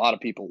popular. A lot of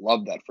people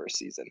loved that first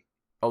season.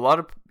 A lot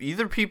of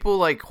either people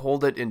like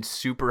hold it in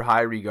super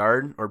high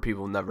regard or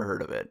people never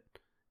heard of it.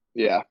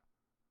 Yeah.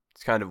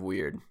 It's kind of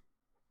weird.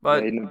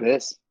 But Made in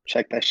Abyss.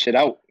 Check that shit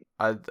out.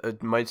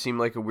 It might seem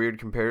like a weird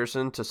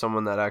comparison to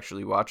someone that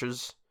actually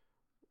watches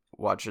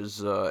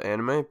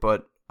anime,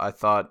 but I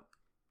thought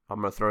I'm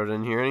going to throw it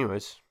in here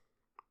anyways.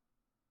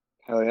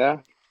 Hell yeah.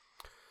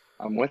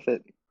 I'm with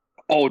it.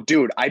 Oh,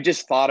 dude, I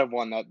just thought of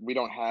one that we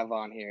don't have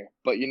on here.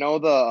 But you know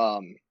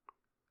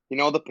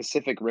the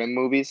Pacific Rim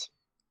movies?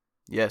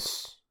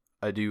 Yes,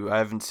 I do. I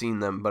haven't seen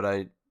them, but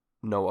I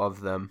know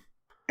of them.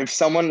 If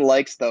someone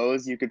likes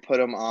those, you could put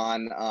them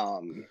on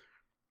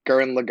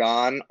Gurren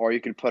Lagann, or you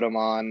could put them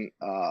on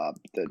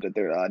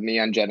the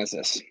Neon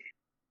Genesis.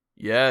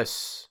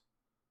 Yes.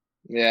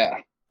 Yeah.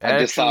 I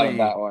just thought of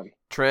that one.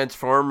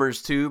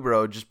 Transformers too,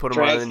 bro. Just put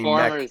them on any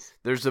mech.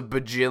 There's a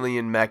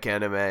bajillion mech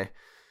anime.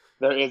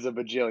 There is a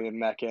bajillion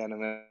mech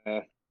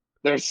anime.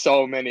 There's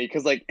so many.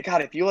 Because, like,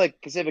 God, if you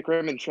like Pacific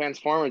Rim and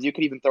Transformers, you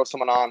could even throw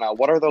someone on.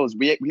 What are those?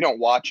 We don't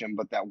watch them,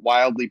 but that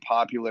wildly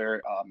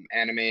popular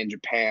anime in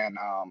Japan.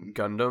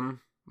 Gundam?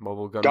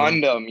 Mobile Gundam?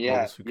 Gundam,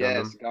 yes.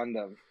 Yes,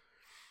 Gundam.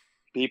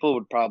 People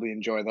would probably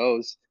enjoy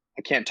those.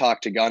 I can't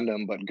talk to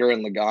Gundam, but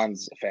Gurren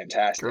Lagann's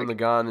fantastic. Gurren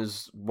Lagann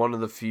is one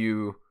of the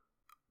few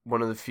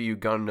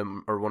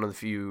Gundam or one of the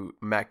few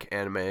mech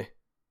anime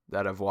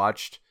that I've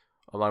watched,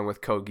 along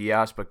with Code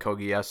Geass, but Code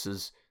Geass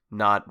is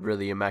not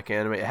really a mech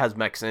anime. It has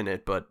mechs in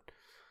it, but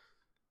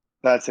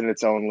that's in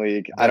its own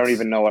league. I don't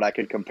even know what I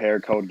could compare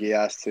Code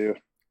Geass to.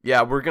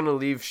 Yeah, we're gonna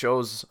leave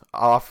shows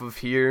off of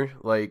here,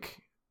 like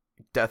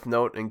Death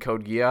Note and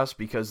Code Geass,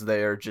 because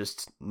they are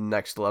just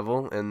next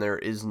level, and there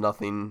is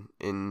nothing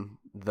in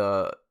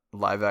the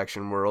live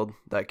action world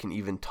that can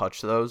even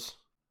touch those.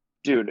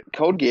 Dude,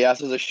 Code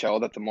Geass is a show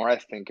that the more I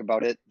think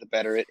about it, the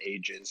better it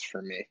ages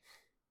for me.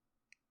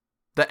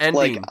 The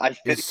ending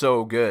is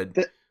so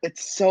good.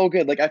 It's so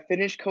good. Like, I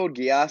finished Code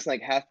Geass,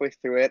 like, halfway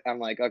through it, I'm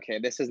like, okay,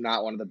 this is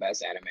not one of the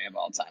best anime of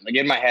all time. Like,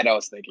 in my head, I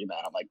was thinking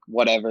that. I'm like,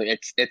 whatever.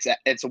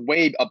 It's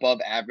way above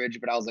average,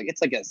 but I was like,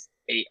 it's like a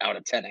 8 out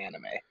of 10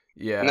 anime.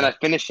 Yeah. And then I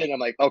finished it, and I'm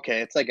like,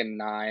 okay, it's like a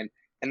 9.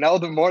 And now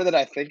the more that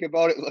I think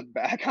about it, look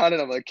back on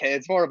it, I'm like, okay,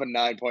 it's more of a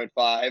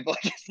 9.5.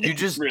 Like, you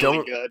just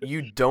really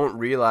you don't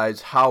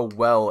realize how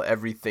well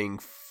everything,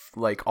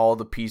 like all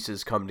the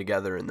pieces come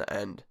together in the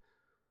end.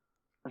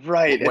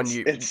 Right.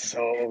 It's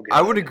so good.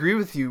 I would agree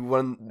with you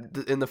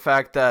in the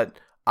fact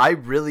that I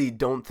really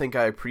don't think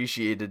I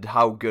appreciated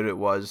how good it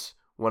was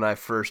when I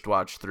first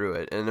watched through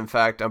it. And in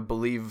fact, I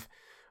believe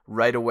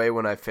right away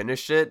when I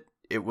finished it,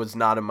 it was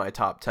not in my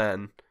top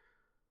 10.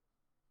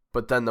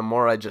 But then the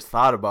more I just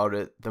thought about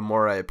it, the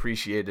more I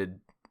appreciated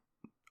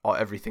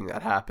everything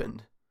that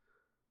happened.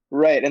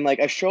 Right, and like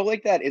a show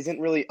like that isn't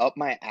really up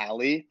my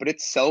alley, but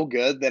it's so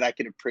good that I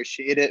can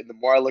appreciate it. And the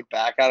more I look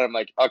back on it, I'm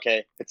like,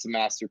 okay, it's a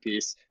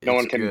masterpiece. No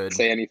one can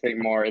say anything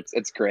more.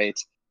 It's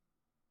great.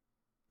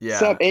 Yeah.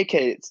 So,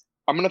 AK,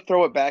 I'm gonna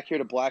throw it back here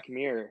to Black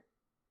Mirror.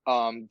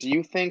 Do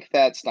you think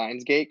that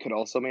Steins Gate could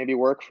also maybe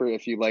work for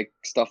if you like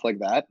stuff like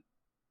that?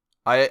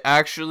 I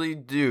actually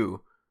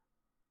do.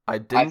 I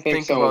didn't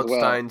think about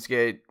Steins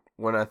Gate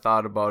when I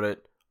thought about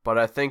it, but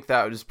I think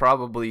that was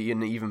probably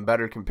an even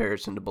better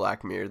comparison to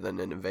Black Mirror than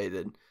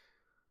Innovated.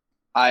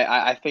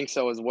 I think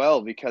so as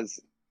well, because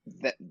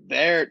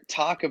There,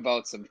 talk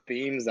about some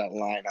themes that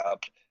line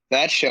up.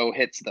 That show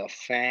hits the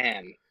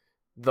fan.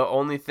 The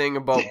only thing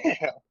about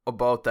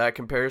Damn. that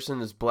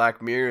comparison is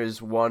Black Mirror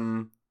is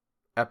one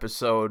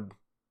episode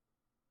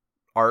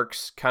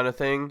arcs kind of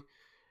thing,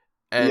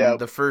 and Yep.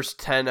 the first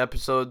 10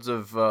 episodes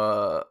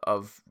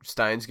of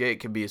Steins Gate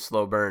can be a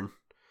slow burn.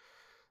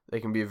 They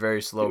can be a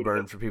very slow Dude,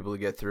 burn for people to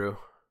get through.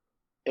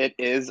 it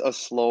is a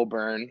slow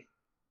burn,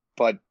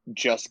 but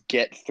just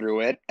get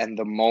through it. And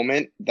the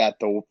moment that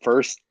the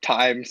first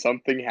time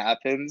something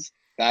happens,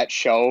 that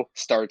show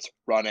starts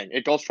running.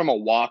 It goes from a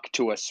walk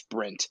to a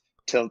sprint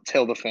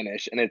till the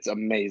finish, and it's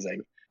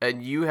amazing.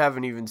 And you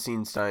haven't even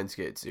seen Steins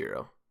Gate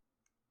Zero.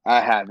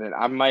 I haven't.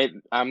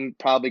 I'm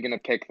probably gonna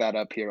pick that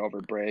up here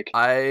over break.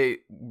 I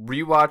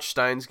rewatched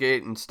Steins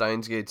Gate and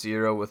Steins Gate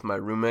Zero with my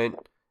roommate,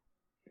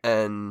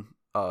 and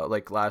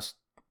like last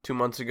 2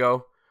 months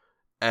ago,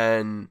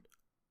 and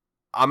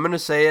I'm gonna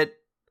say it.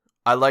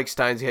 I like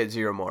Steins Gate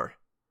Zero more.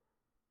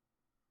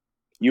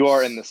 You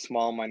are in the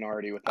small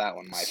minority with that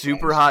one, my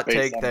Super friend. hot Based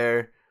take on-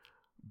 there,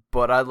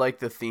 but I like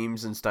the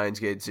themes in Steins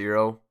Gate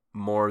Zero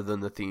more than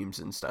the themes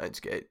in Steins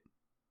Gate.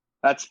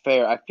 That's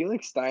fair. I feel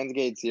like Steins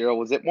Gate Zero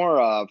was it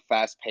more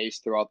fast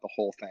paced throughout the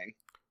whole thing.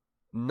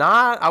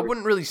 I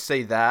wouldn't really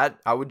say that.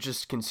 I would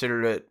just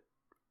consider it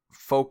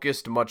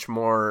focused much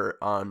more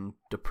on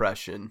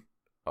depression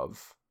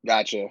of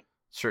Gotcha.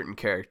 certain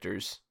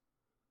characters.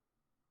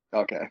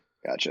 Okay,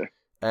 gotcha.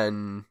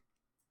 And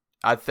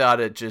I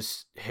thought it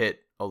just hit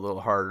a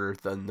little harder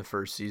than the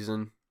first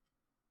season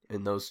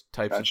in those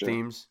types Gotcha. of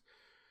themes.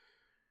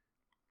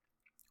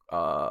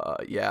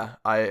 Yeah,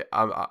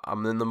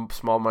 I'm in the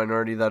small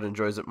minority that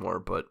enjoys it more,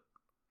 but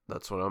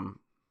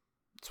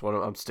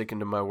I'm sticking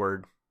to my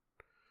word.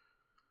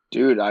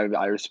 Dude, I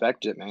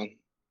respect it, man.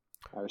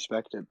 I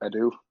respect it. I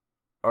do.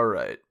 All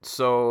right,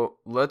 so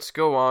let's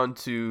go on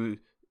to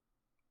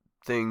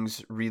anything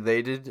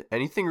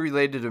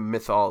related to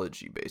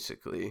mythology,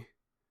 basically.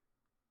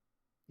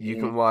 You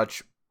can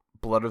watch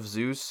Blood of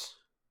Zeus,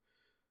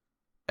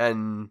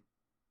 and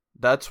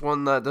that's a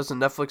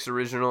Netflix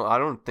original. I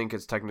don't think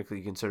it's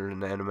technically considered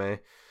an anime.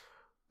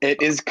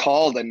 It is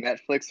called a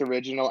Netflix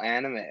original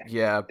anime.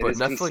 Yeah, It but is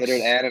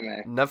considered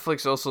anime.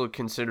 Netflix also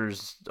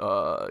considers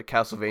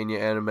Castlevania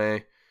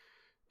anime,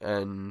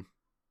 and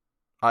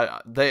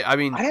I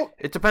mean, I don't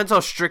it depends how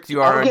strict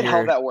you I are don't on get your.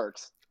 how that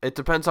works. It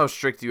depends how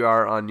strict you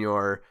are on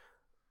your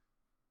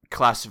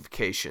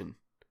classification.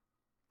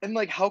 And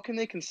like, how can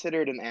they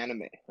consider it an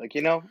anime? Like,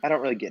 I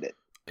don't really get it.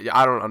 Yeah,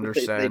 I don't They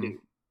understand.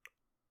 do.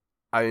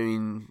 I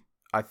mean,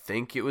 I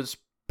think it was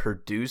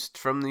produced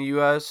from the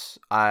U.S.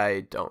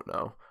 I don't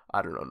know.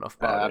 I don't know enough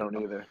about it. I don't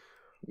either.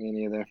 Me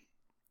neither.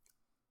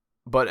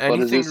 But Blood of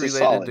anything Zeus is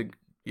related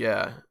to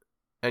solid.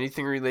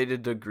 anything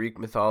related to Greek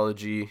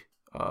mythology.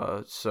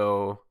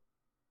 So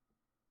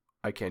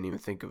I can't even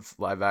think of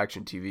live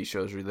action TV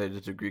shows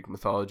related to Greek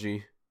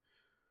mythology.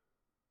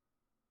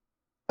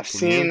 I've Can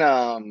seen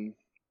you?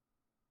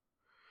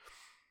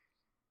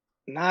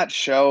 not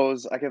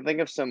shows. I can think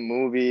of some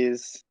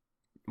movies.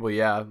 Well,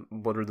 yeah.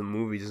 What are the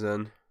movies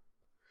then?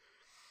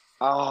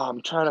 Oh, I'm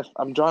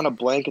drawing a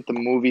blank at the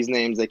movies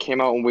names. They came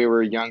out when we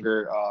were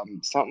younger.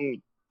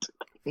 Something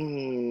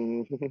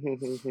Yes,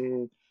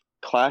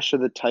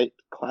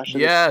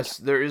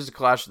 there is a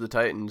Clash of the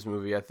Titans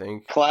movie, I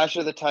think. Clash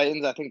of the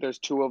Titans. I think there's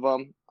two of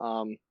them.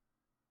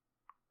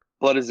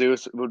 Blood of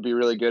Zeus would be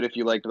really good if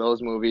you liked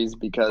those movies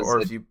because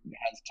Or it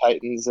has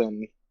Titans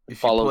and if you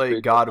follows play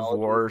Greek God of mythology.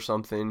 War or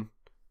something.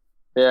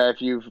 Yeah,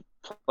 if you've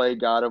played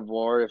God of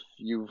War, if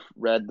you've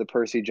read the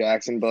Percy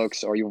Jackson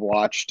books, or you've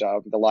watched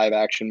the live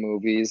action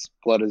movies,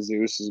 Blood of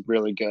Zeus is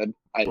really good.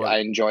 I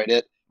enjoyed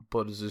it.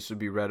 Blood of Zeus would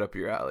be right up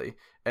your alley.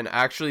 And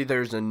actually,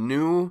 there's a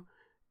new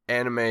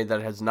anime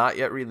that has not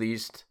yet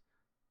released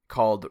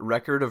called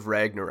Record of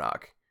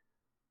Ragnarok,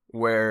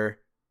 where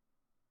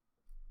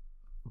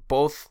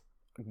both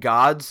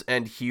gods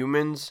and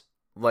humans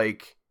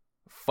like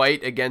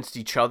fight against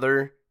each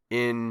other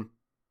in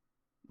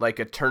like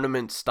a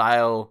tournament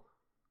style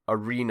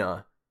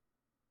arena.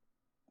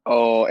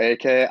 Oh,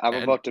 AK, I'm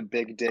And about to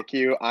big dick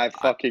you. I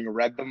fucking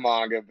read the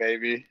manga,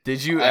 baby.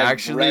 did you I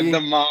actually? read the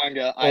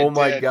manga. Oh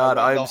my did. god,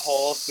 I read the I'm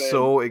whole thing.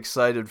 so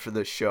excited for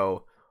this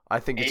show. I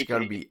think it's AK.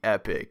 gonna be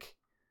epic.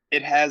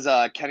 It has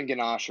Kengan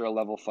Ashura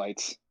level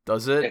fights.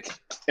 Does it?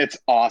 It's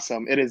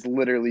awesome. It is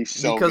literally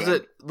so because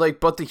good.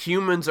 but the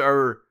humans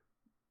are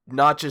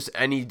not just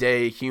any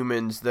day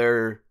humans.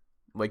 They're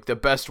like the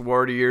best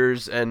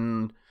warriors,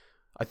 and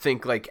I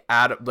think like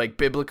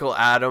biblical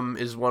Adam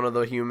is one of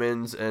the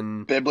humans,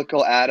 and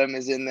Biblical Adam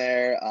is in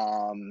there.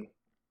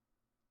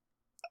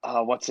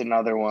 What's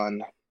another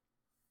one?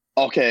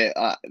 Okay,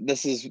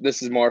 this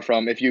is more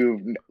from if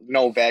you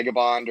know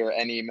Vagabond or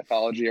any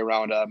mythology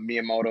around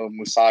Miyamoto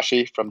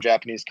Musashi from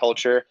Japanese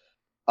culture.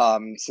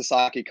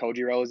 Sasaki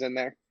Kojiro is in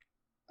there.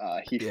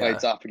 He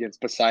fights off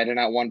against Poseidon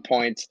at one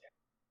point.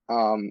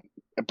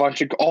 A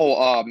bunch of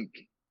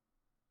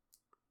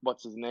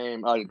what's his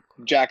name?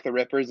 Jack the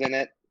Ripper's in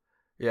it.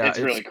 Yeah, it's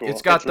really cool.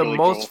 It's got the really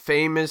most cool.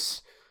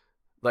 famous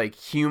like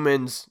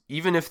humans,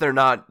 even if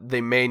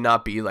they may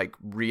not be like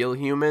real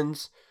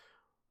humans,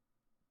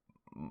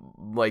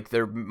 like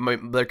they're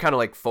kind of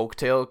like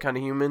folktale kind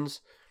of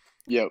humans.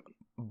 Yep.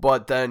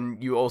 But then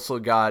you also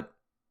got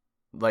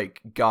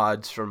like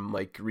gods from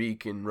like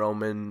Greek and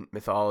Roman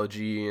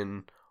mythology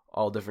and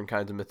all different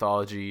kinds of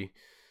mythology,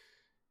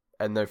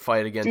 and they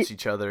fight against Dude,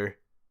 each other.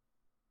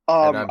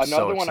 And I'm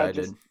so another one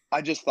excited.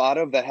 I just thought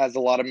of that has a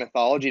lot of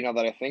mythology now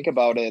that I think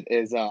about it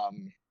is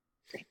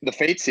the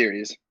Fate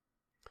series.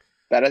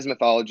 That has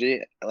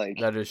mythology, like,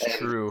 That is and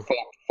true.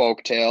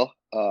 folk tale.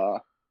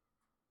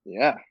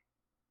 Yeah.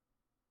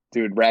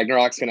 Dude,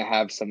 Ragnarok's gonna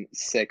have some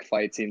sick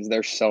fight scenes.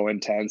 They're so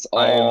intense.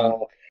 I am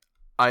Oh,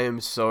 I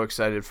am so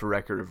excited for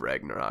Record of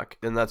Ragnarok,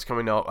 and that's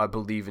coming out, I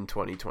believe, in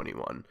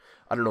 2021.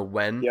 I don't know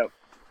when, yep.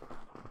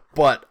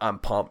 but I'm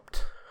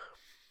pumped.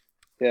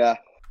 Yeah.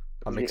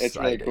 I'm It's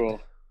really excited.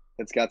 cool.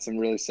 It's got some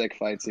really sick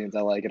fight scenes.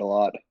 I like it a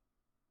lot.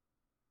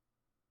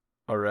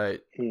 All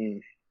right, Hmm.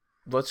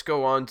 let's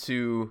go on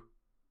to.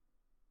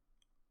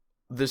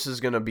 This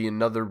is gonna be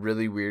another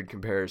really weird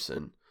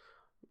comparison,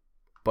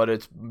 but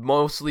it's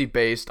mostly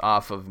based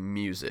off of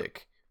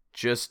music,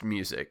 just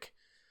music,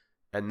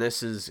 and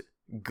this is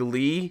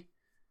Glee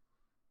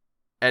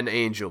and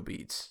Angel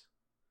Beats.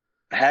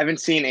 I haven't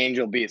seen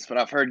Angel Beats, but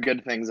I've heard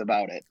good things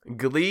about it.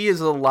 Glee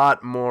is a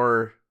lot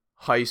more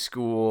high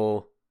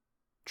school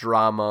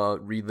drama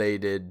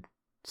related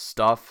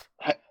stuff.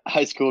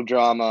 High school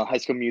drama, high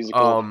school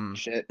musical Um,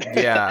 shit.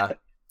 yeah,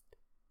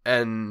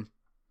 and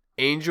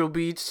Angel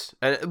Beats,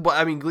 and well,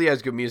 I mean Glee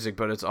has good music,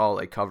 but it's all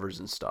like covers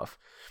and stuff.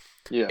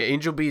 Yeah.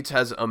 Angel Beats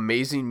has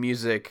amazing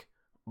music,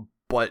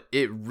 but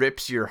it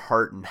rips your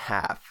heart in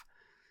half.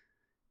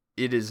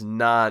 It is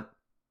not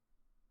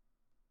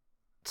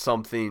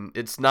something.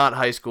 It's not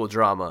high school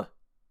drama.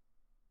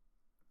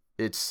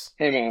 It's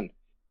Hey man,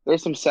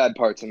 there's some sad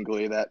parts in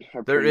Glee that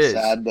are there pretty is,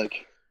 sad,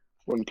 like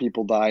when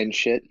people die and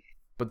shit.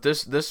 but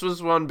this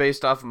was one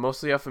based off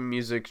mostly off of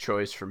music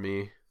choice for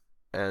me,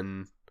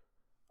 and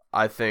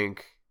I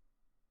think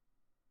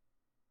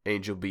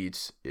Angel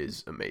Beats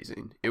is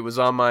amazing. It was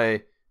on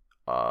my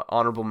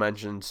honorable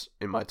mentions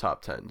in my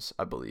top tens,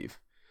 I believe.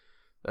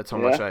 That's how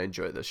much Yeah. I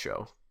enjoy this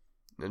show.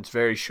 And it's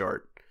very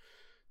short.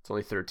 It's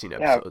only 13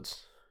 Yeah,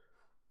 episodes.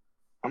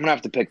 I'm gonna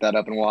have to pick that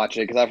up and watch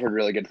it because I've heard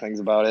really good things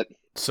about it.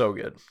 So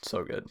good,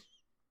 so good.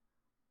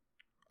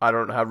 I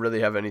don't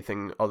really have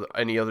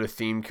any other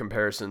theme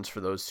comparisons for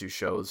those two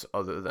shows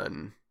other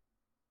than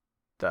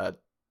that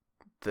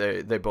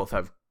they both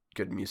have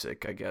good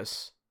music, I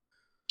guess.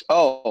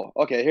 Oh,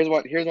 okay. Here's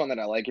one that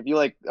I like. If you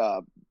like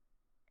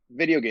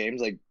video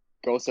games like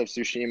Ghost of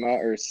Tsushima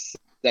or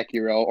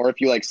Sekiro, or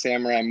if you like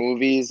samurai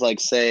movies, like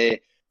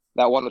say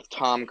that one with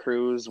Tom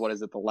Cruise, what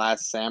is it, The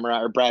Last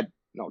Samurai, or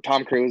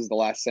Tom Cruise, The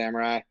Last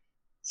Samurai.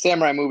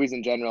 Samurai movies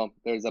in general,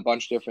 there's a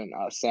bunch of different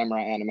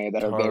samurai anime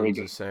that are very Tons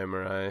good. of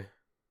samurai.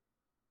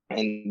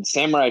 And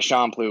Samurai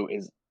Champloo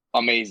is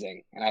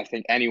amazing, and I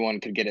think anyone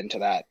could get into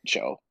that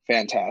show.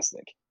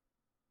 Fantastic.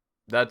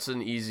 That's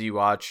an easy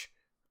watch.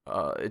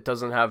 It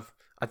doesn't have.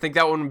 I think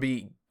that one would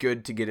be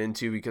good to get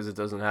into because it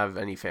doesn't have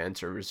any fan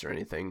service or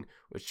anything,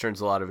 which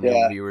turns a lot of new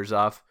Yeah, viewers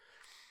off.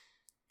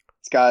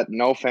 it's got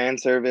no fan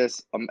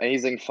service,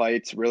 amazing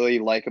fights, really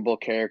likable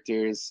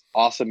characters,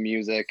 awesome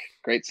music,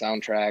 great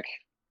soundtrack.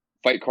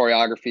 Fight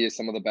choreography is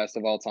some of the best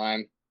of all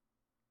time.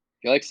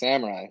 If you like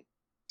Samurai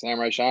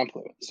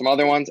Champloo. Some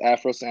other ones,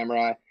 Afro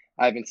Samurai.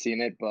 I haven't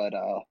seen it, but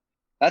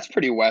that's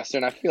pretty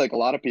Western. I feel like a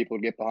lot of people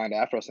would get behind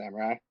Afro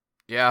Samurai.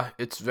 Yeah,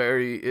 it's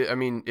very. I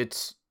mean,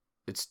 it's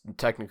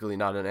technically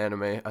not an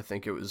anime. I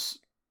think it was.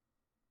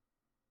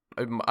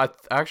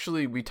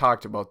 Actually we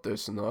talked about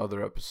this in the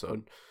other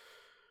episode.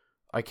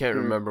 I can't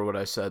Hmm. remember what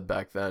I said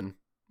back then,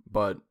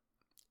 but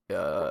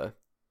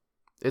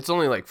it's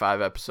only like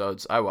 5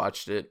 episodes. I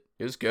watched it.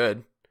 It was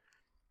good.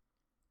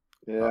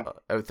 Yeah.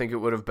 I would think it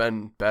would have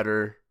been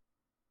better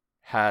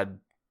had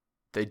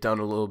they done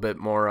a little bit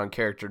more on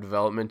character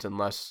development and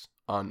less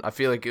on. I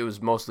feel like it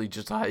was mostly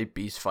just a hype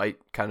beast fight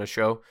kind of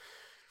show.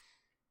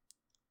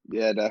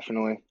 Yeah,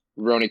 definitely.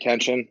 Roni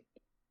Kenshin,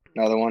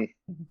 another one.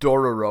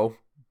 Dororo,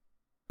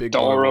 big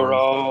boy one.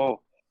 Dororo.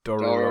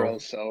 Dororo.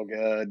 Dororo, so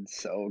good,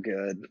 so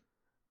good.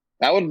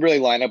 That would really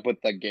line up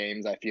with the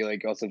games. I feel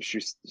like also the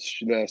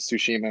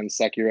Tsushima and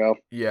Sekiro.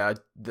 Yeah,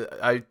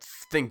 I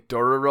think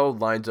Dororo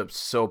lines up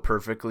so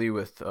perfectly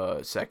with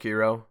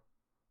Sekiro.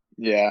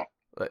 Yeah,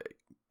 Like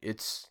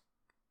it's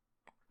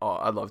oh,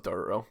 I love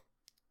Dororo.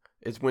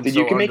 It went dude,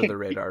 you so can make under a. the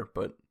radar,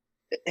 but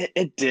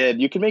It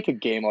did. You could make a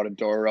game out of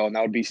Dororo, and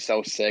that would be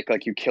so sick.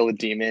 Like you kill a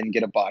demon,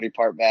 get a body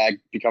part back,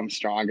 become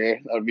stronger.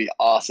 That would be an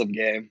awesome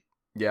game.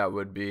 yeah, it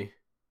would be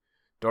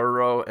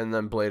Dororo and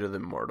then Blade of the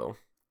Immortal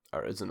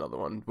is another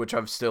one, which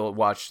I've still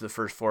watched the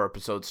first 4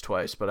 episodes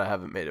twice, but I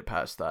haven't made it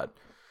past that.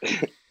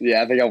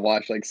 Yeah, I think I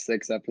watched like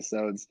 6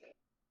 episodes.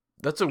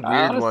 That's a I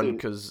weird one honestly,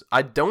 because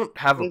I don't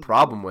have a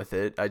problem with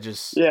it. I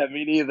yeah,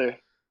 me neither.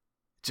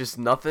 just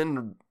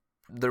nothing.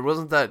 There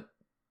wasn't that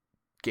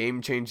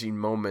game changing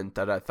moment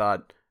that I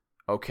thought,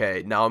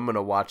 okay, now I'm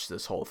gonna watch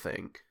this whole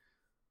thing.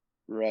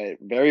 Right.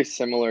 Very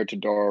similar to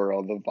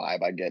Doro, the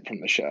vibe I get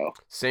from the show.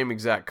 Same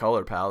exact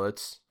color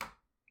palettes.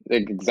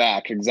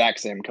 Exact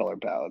same color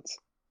palettes.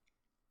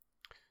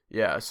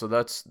 Yeah, so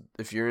that's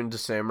if you're into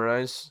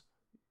samurais,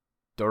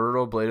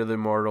 Dororo, Blade of the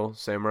Immortal,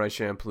 Samurai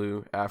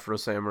Champloo, Afro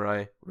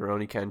Samurai,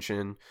 Rurouni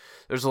Kenshin.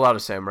 There's a lot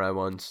of samurai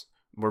ones.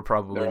 We're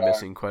probably There are.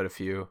 missing quite a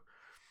few.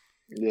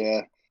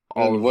 Yeah.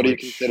 All And of which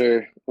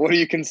what do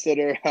you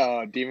consider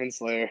Demon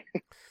Slayer?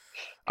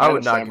 I Kind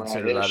would of not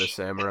consider that a samurai-ish.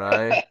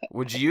 samurai.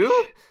 Would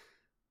you?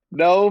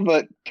 No,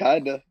 but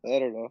kinda. I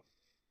don't know.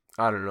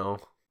 I don't know.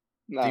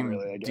 Not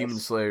really, I Demon guess.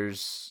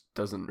 Slayers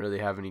doesn't really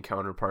have any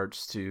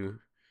counterparts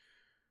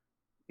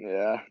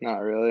Yeah, not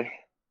really.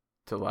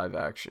 to live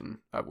action,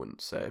 I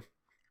wouldn't say.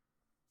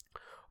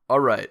 All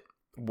right.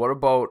 What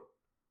about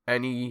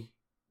any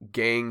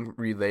gang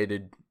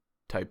related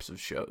types of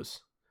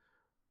shows?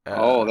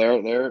 Oh, Uh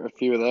there are a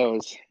few of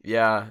those.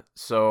 yeah,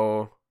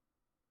 so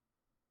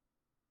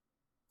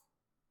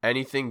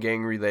anything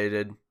gang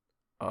related.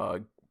 Uh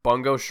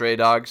Bungo Stray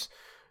Dogs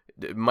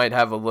it might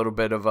have a little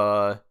bit of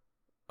uh,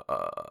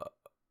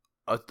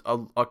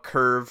 a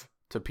curve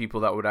to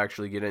people that would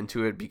actually get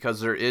into it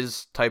because there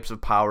is types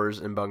of powers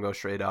in Bungo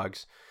Stray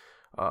Dogs,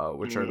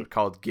 which are Mhm.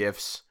 called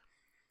gifts,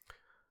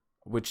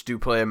 which do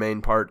play a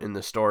main part in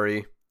the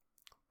story,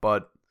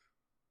 but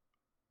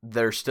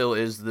there still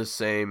is the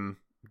same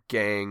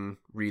gang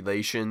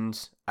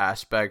relations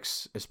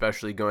aspects,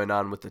 especially going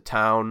on with the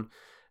town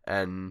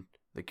and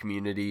the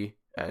community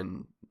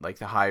and like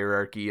the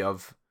hierarchy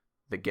of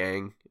the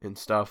gang and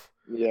stuff.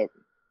 Yep.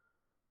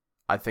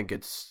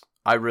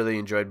 I really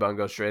enjoyed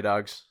Bungo Stray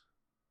Dogs.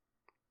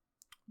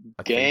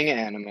 I Gang think.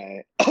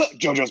 anime.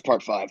 JoJo's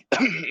Part 5.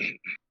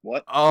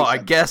 What? Oh, Who I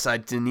said that? guess I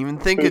didn't even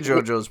think of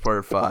Who, JoJo's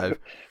Part 5.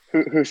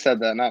 who said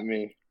that? Not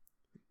me.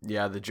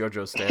 Yeah, the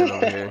JoJo stand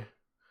over here.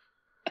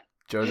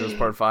 JoJo's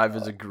Part 5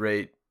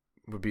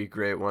 would be a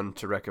great one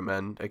to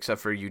recommend,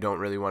 except for you don't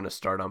really want to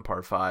start on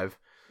Part 5.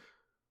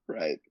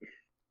 Right.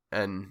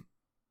 And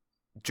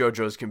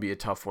JoJo's can be a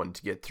tough one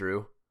to get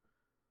through.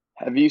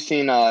 Have you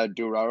seen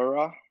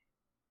Durarara?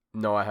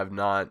 No, I have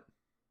not.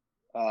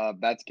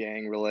 That's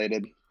gang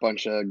related.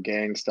 Bunch of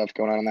gang stuff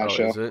going on in that Oh,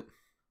 show. is it?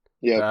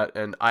 Yep. That,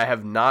 and I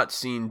have not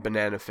seen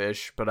Banana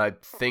Fish, but I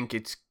think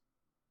it's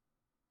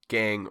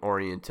gang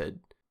oriented.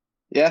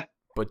 Yeah.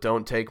 But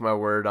don't take my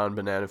word on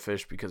Banana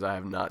Fish because I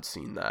have not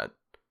seen that.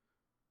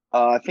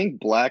 I think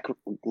Black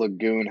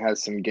Lagoon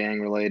has some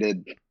gang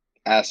related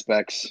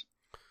aspects.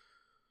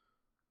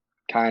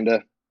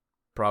 Kinda.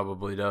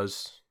 Probably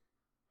does.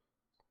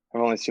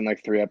 I've only seen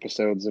like 3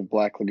 episodes of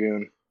Black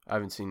Lagoon. I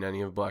haven't seen any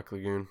of Black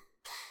Lagoon.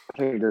 I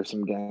think there's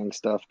some gang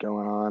stuff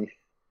going on.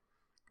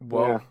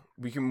 Yeah. Well,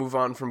 we can move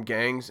on from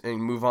gangs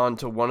and move on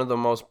to one of the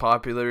most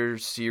popular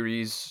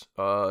series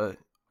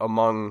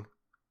among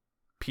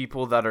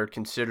people that are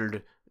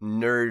considered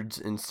nerds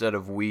instead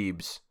of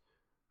weebs,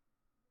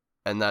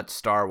 and that's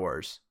Star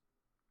Wars.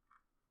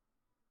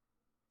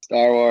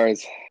 Star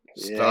Wars.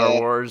 Star Yeah.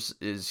 Wars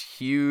is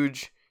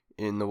huge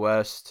in the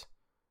West,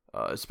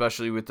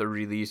 especially with the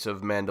release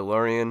of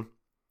Mandalorian.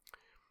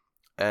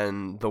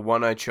 And the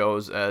one I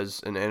chose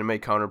as an anime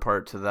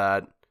counterpart to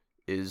that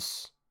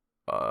is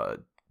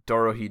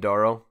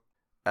Dorohedoro.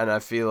 And I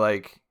feel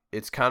like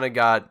it's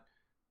got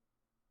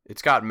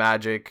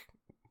magic,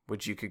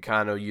 which you could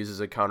kind of use as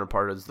a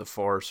counterpart as the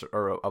Force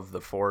or of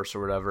the Force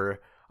or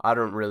whatever. I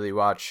don't really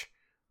watch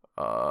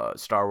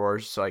Star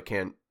Wars, so I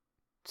can't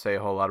say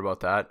a whole lot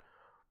about that.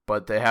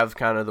 But they have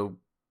kind of the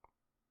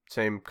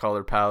same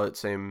color palette,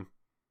 same.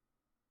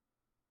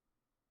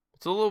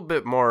 It's a little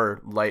bit more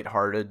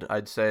lighthearted,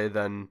 I'd say,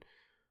 than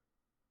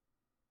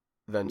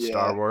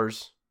Star Yeah.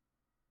 Wars,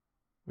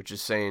 which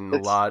is saying a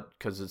It's lot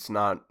because it's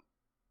not.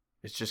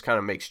 It just kind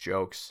of makes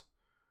jokes.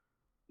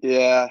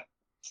 yeah.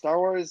 Star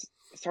Wars.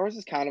 Star Wars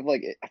is kind of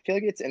like I feel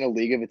like it's in a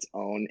league of its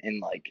own in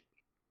like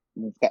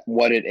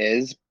what it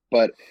is.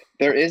 But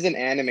there is an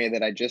anime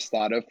that I just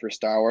thought of for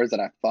Star Wars that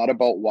I've thought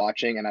about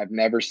watching and I've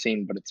never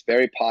seen, but it's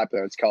very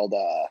popular. It's called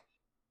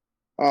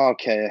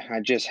okay, I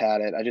just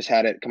had it. I just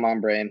had it. Come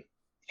on, brain.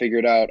 Figure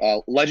it out.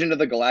 Legend of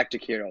the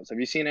Galactic Heroes. Have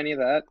you seen any of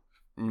that?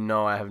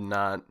 No, I have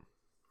not.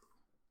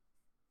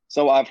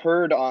 So I've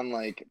heard on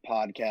like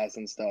podcasts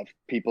and stuff,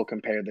 people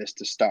compare this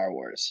to Star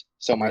Wars.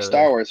 So my Really?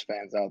 Star Wars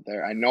fans out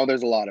there, I know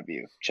there's a lot of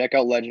you. Check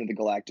out Legend of the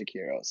Galactic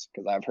Heroes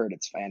because I've heard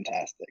it's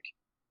fantastic.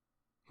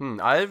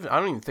 I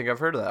don't even think I've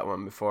heard of that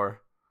one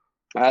before.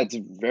 It's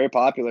very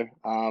popular.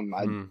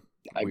 I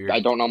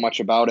Weird. don't know much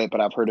about it,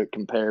 but I've heard it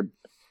compared,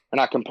 or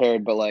not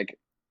compared, but like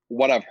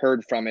what I've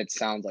heard from it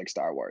sounds like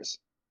Star Wars.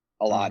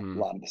 A Mm-hmm.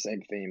 lot of the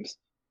same themes.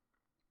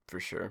 For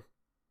sure.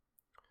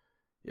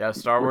 Yeah,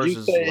 Star Would Wars you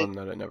is say? one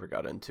that I never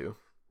got into.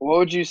 What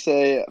would you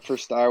say for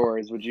Star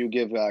Wars? Would you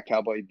give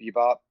Cowboy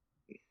Bebop?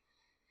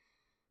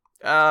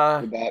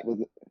 Uh, Would that?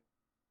 Would,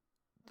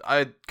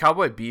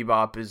 Cowboy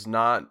Bebop is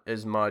not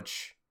as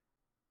much.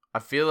 I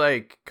feel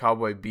like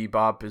Cowboy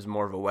Bebop is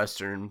more of a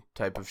Western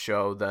type of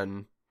show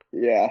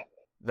yeah.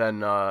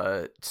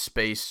 than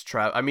space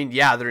travel. I mean,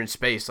 yeah, they're in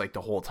space like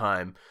the whole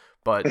time,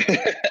 but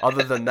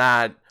other than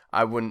that,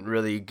 I wouldn't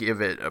really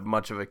give it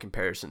much of a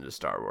comparison to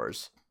Star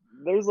Wars.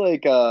 There's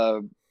like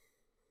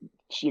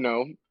you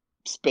know,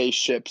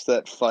 spaceships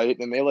that fight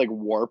and they like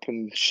warp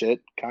and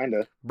shit, kind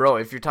of. Bro,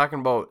 if you're talking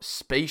about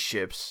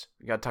spaceships,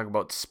 you gotta talk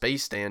about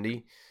Space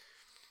Dandy.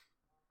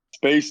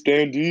 Space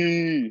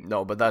Dandy.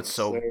 No, but that's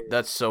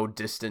so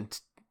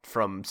distant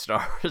from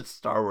Star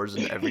Wars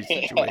in every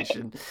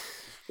situation.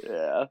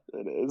 Yeah,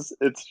 it is.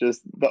 It's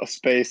just the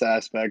space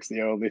aspect's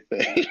the only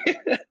thing.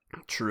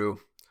 True.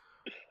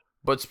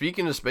 But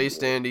speaking of Space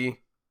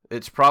Dandy,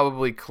 it's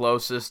probably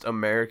closest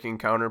American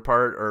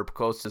counterpart, or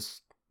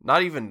closest,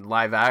 not even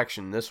live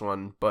action, this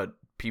one, but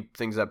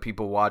things that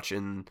people watch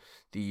in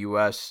the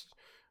U.S.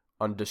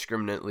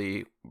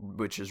 undiscriminately,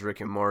 which is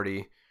Rick and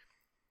Morty.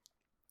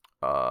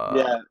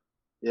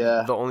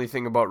 Yeah. The only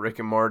thing about Rick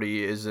and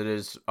Morty is it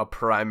is a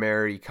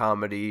primary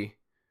comedy,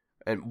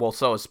 and well,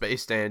 so is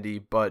Space Dandy,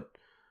 but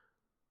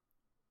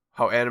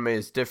how anime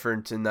is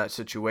different in that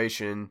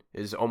situation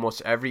is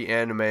almost every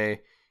anime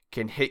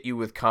can hit you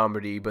with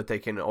comedy, but they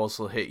can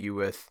also hit you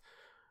with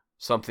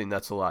something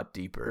that's a lot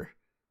deeper.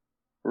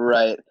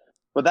 Right.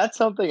 But that's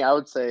something I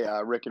would say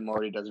Rick and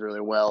Morty does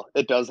really well.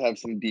 It does have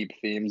some deep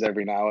themes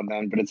every now and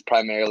then, but it's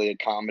primarily a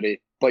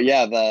comedy. But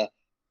yeah, the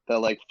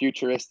like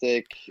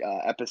futuristic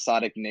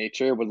episodic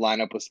nature would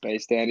line up with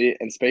Space Dandy,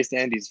 and Space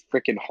Dandy's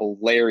freaking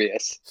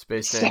hilarious.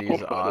 Space Dandy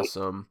is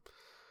awesome.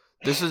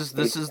 This is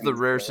the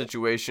rare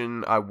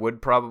situation. I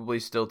would probably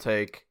still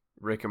take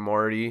Rick and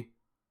Morty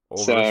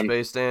over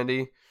Space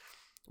Dandy.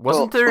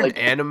 Wasn't there an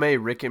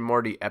anime Rick and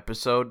Morty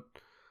episode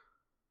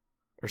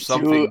or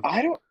something? Dude,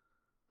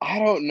 I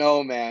don't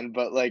know, man,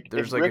 but like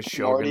there's like Rick a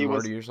Shogun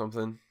Morty or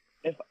something.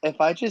 If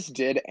I just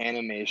did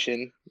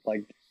animation,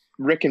 like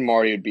Rick and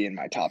Morty would be in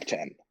my top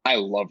 10. I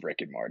love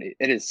Rick and Morty.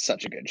 It is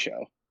such a good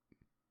show.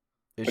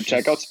 But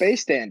check out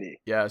Space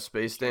Dandy. Yeah,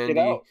 Space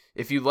Dandy.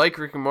 If you like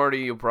Rick and Morty,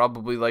 you'll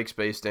probably like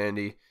Space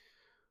Dandy.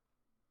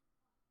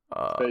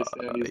 Space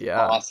Dandy is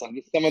awesome.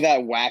 Some of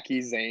that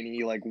wacky,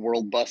 zany, like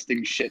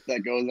world-busting shit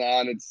that goes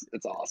on.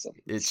 It's awesome.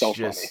 It's so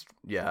just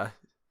funny. Yeah,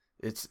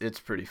 it's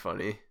pretty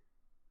funny.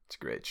 It's a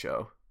great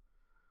show.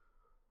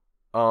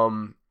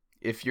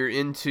 If you're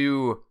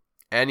into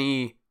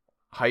any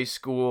high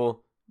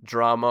school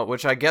drama,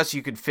 which I guess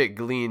you could fit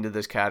Glee into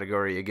this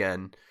category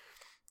again.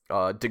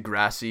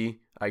 Degrassi,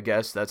 I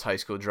guess that's high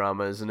school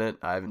drama, isn't it?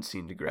 I haven't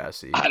seen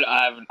Degrassi.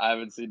 I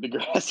haven't seen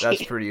Degrassi.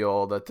 That's pretty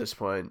old at this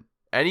point.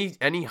 Any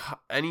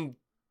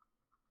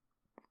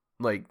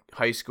like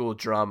high school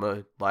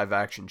drama live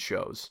action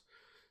shows.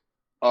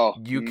 Oh,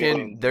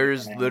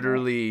 there's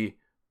literally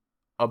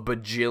a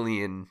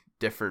bajillion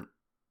different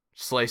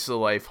slice of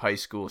life high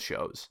school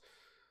shows.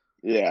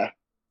 Yeah.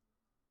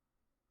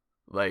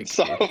 Like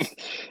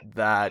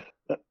that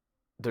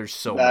there's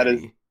so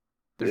many.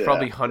 There's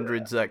probably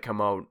hundreds that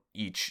come out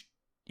each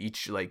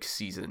like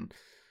season.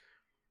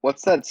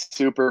 What's that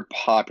super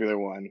popular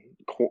one?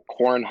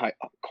 Corn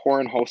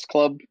Host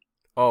Club?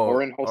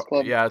 Oran Host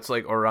Club? Yeah, it's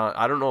like Oran.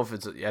 I don't know if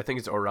I think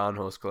it's Oran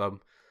Host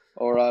Club.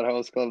 Oran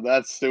Host Club.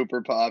 That's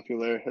super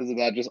popular. Isn't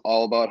that just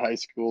all about high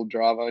school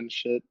drama and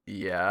shit?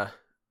 Yeah.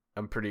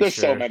 I'm pretty sure. There's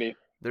so many.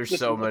 There's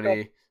so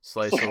many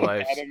slice of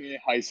life. Anime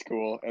high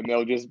school, and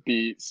there'll just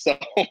be so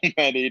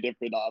many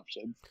different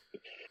options.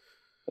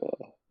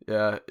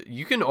 Yeah,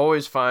 you can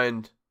always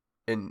find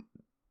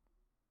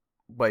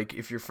like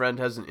if your friend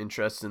has an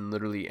interest in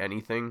literally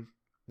anything,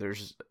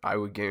 I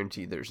would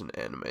guarantee there's an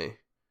anime.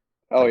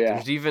 Oh like, yeah.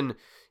 There's even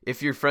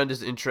if your friend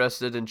is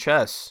interested in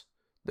chess,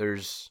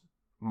 there's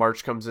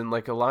March Comes In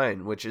Like a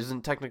Lion, which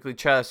isn't technically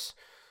chess,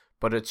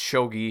 but it's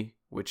shogi,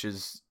 which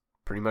is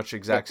pretty much the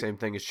exact same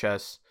thing as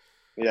chess.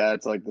 Yeah,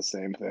 it's like the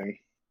same thing.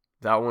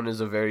 That one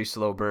is a very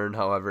slow burn,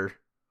 however.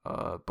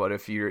 But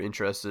if you're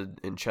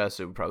interested in chess,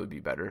 it would probably be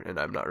better. And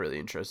I'm not really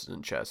interested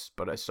in chess,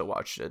 but I still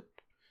watched it.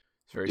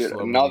 It's a very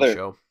slow moving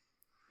show.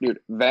 Dude,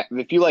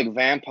 if you like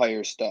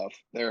vampire stuff,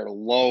 there are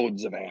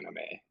loads of anime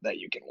that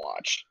you can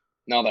watch.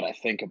 Now that I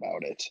think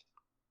about it,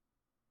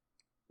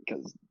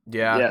 because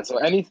so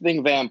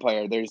anything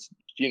vampire, there's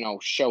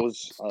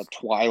shows.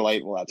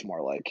 Twilight, well, that's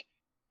more like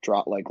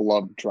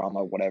love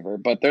drama, whatever.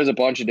 But there's a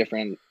bunch of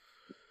different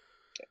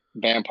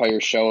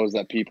vampire shows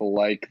that people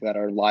like that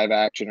are live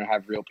action or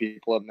have real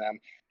people in them,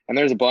 and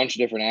there's a bunch of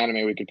different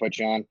anime we could put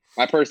you on.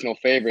 My personal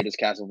favorite is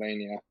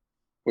Castlevania,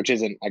 which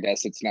isn't, I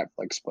guess it's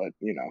Netflix, but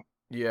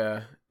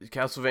yeah,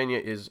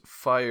 Castlevania is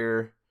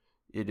fire.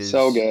 It is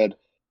so good.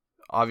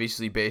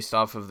 Obviously based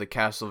off of the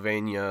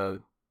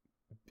Castlevania.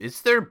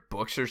 Is there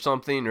books or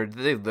something, or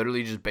did they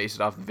literally just base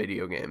it off of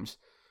video games?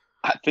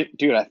 I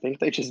think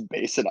they just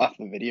base it off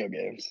the video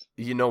games.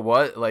 You know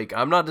what? Like,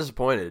 I'm not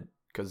disappointed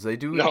because they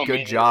do a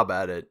good job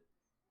at it.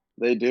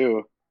 They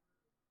do.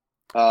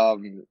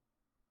 Castlevania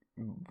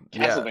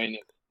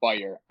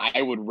Fire.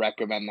 I would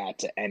recommend that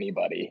to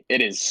anybody.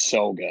 It is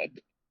so good.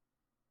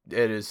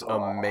 It is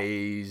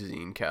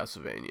amazing,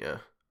 Castlevania.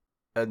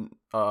 And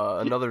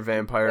another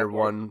vampire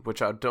one,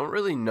 which I don't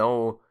really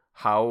know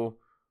how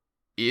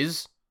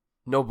is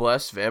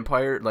Noblesse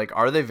vampire. Like,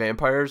 are they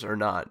vampires or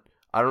not?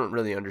 I don't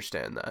really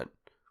understand that.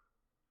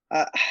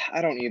 Uh,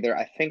 I don't either.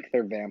 I think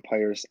they're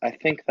vampires. I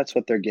think that's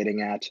what they're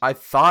getting at. I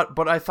thought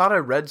I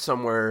read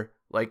somewhere,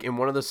 like in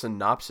one of the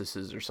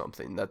synopsises or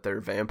something, that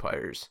they're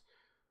vampires.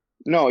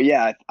 No,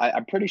 yeah,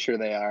 I'm pretty sure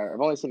they are.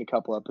 I've only seen a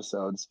couple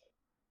episodes.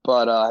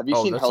 But have you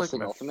Oh, seen that's like Hellsing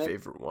my Ultimate?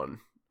 favorite one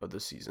of the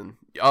season.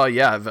 Oh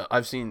yeah,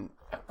 I've seen.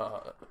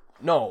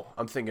 No,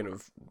 I'm thinking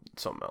of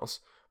something else.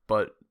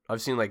 But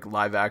I've seen like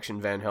live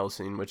action Van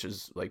Helsing, which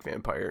is like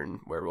vampire and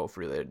werewolf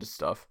related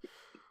stuff.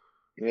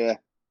 Yeah,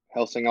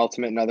 Hellsing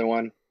Ultimate, another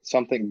one.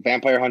 Something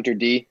Vampire Hunter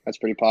D. That's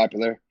pretty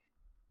popular.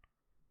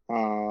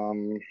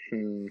 Oh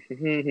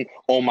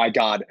my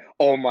god.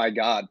 Oh my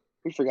god.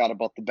 We forgot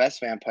about the best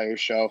vampire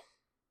show.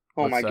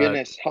 Oh What's my that?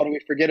 goodness. How do we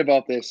forget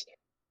about this?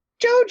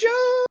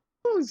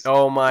 JoJo's!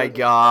 Oh my JoJo's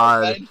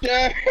god.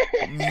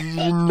 Bizarre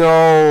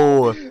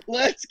No, Adventure.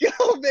 Let's go,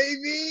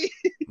 baby.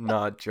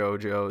 not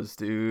JoJo's,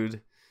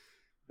 dude.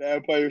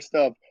 Vampire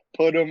stuff.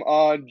 Put them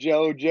on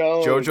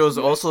JoJo's. JoJo's Yes,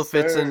 also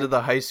fits into sir.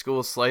 the high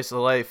school slice of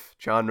life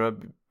genre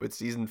with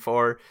season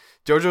 4.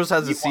 JoJo's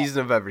has a You want,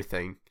 season of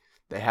everything.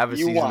 They have a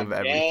you season of want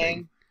everything.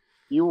 gang.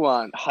 You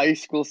want high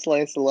school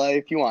slice of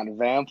life. You want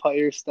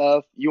vampire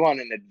stuff. You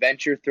want an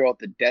adventure throughout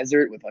the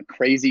desert with a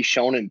crazy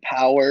shonen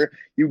power.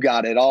 You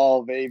got it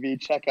all, baby.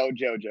 Check out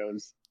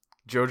JoJo's.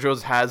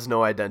 JoJo's has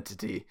no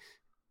identity.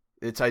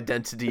 Its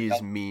identity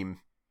is meme.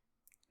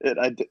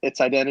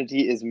 Its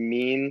identity is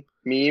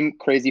meme,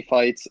 crazy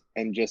fights,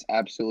 and just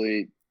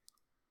absolutely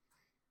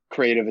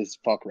creative as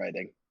fuck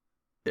writing.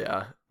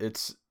 Yeah,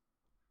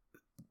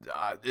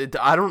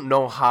 I don't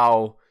know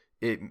how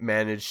it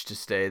managed to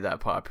stay that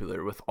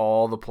popular with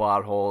all the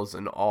plot holes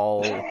and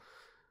all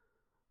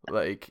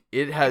like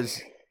it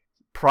has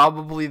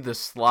probably the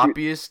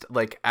sloppiest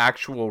like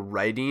actual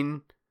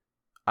writing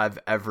I've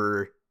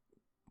ever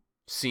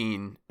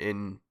seen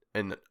in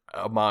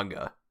a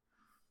manga.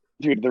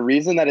 Dude, the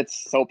reason that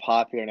it's so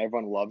popular and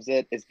everyone loves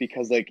it is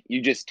because like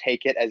you just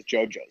take it as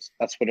JoJo's.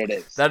 That's what it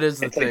is. That is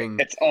the It's like thing.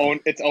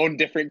 its own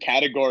different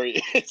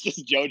category. It's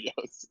just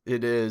JoJo's.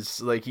 It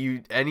is like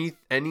you any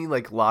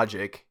like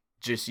logic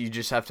you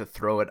just have to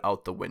throw it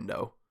out the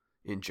window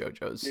in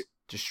JoJo's.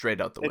 Just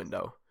straight out the It's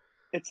window.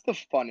 it's the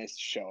funnest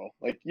show.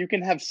 Like you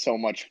can have so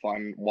much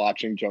fun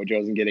watching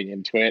JoJo's and getting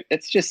into it.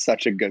 It's just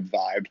such a good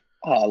vibe.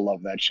 Oh, I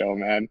love that show,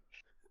 man.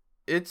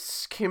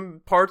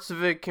 Parts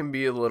of it can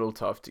be a little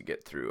tough to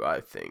get through, I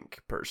think,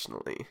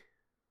 personally.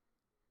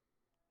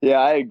 Yeah,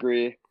 I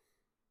agree.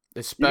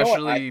 You know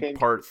what I Especially think?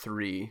 part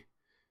 3,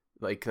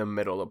 like the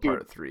middle of Dude,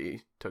 part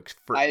 3 took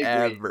I agree.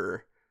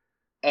 forever.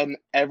 And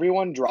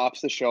everyone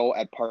drops the show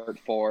at part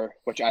 4,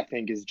 which I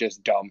think is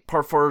just dumb.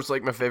 Part 4 is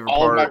like my favorite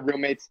All of my part.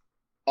 roommates,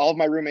 all of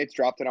my roommates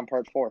dropped it on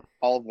part 4.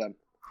 All of them.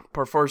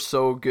 Part 4 is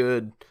so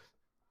good.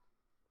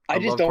 I I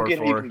just love don't part get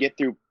how you 4. can get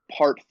through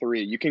part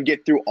 3. You can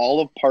get through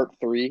all of part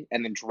 3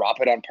 and then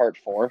drop it on part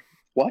 4.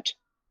 What?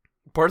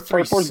 Part 3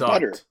 Part 4 is sucked.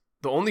 better.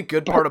 The only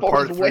good Part part of 4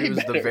 part is 3 way was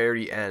the better.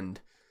 very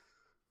end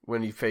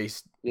when he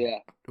faced Yeah.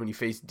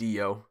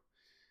 Dio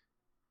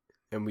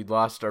and we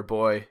lost our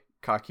boy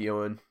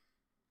Kakyoin.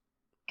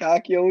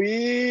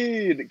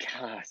 Kakyoin.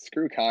 God,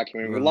 screw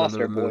Kakyoin. We lost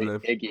our boy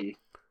Iggy.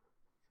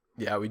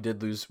 Yeah, we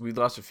did lose. We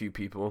lost a few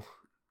people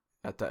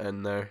at the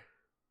end there.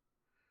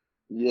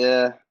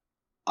 Yeah.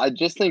 I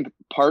just think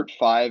part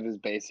 5 is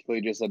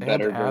basically just a And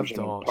better version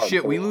of Avdol. part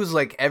Shit, 4. we lose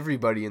like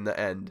everybody in the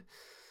end.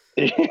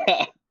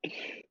 Yeah.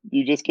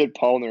 You just get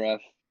Polnareff.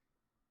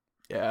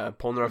 Yeah,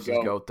 Polnareff's his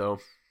Go. goat though.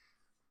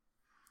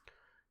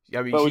 Yeah,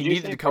 I mean, But he would you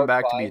needed say to come part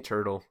back to be a 5?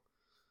 turtle.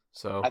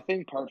 So I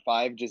think part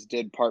 5 just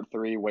did part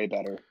 3 way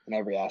better in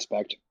every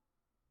aspect.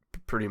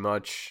 pretty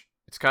much,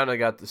 it's kind of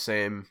got the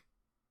same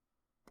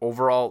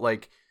overall.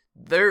 Like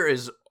there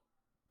is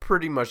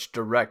pretty much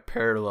direct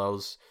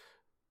parallels.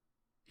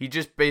 He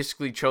just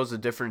basically chose a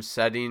different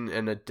setting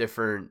and a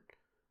different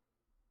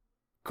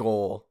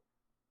goal,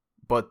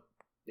 but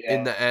in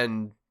Yeah. the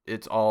end,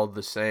 it's all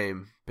the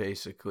same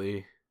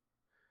basically.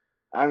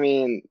 I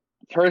mean,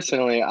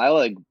 personally, I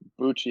like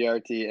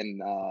Bucciarati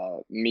and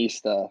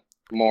Mista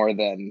more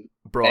than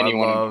Bro, I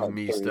anyone in love part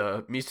 3.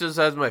 Mista. Mista's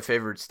has my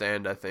favorite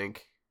stand, I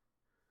think.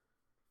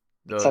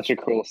 It's The such a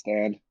cool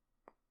stand.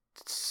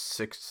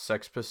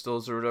 Sex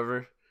Pistols or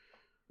whatever.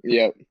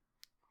 Yep.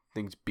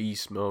 Thing's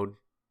beast mode.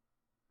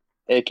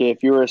 AK,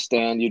 if you were a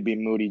stand, you'd be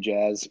Moody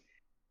Jazz.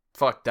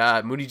 Fuck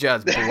that. Moody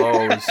Jazz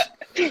blows.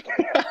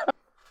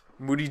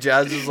 Moody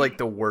Jazz is like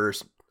the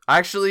worst.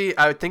 Actually,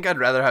 I think I'd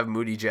rather have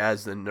Moody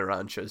Jazz than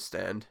Narancia's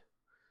stand.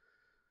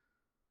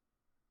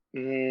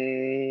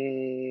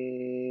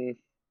 Mm,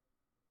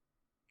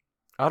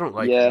 I don't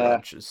like yeah,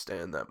 Narancia's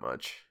stand that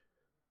much.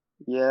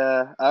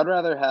 yeah. I'd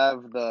rather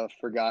have the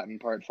forgotten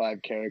part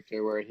 5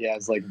 character where he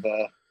has like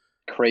the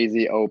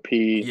crazy OP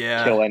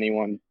Yeah. kill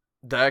anyone.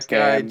 That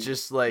guy Stand.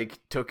 just like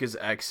took his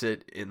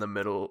exit in the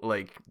middle,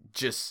 like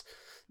just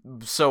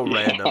so Yeah.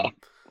 random.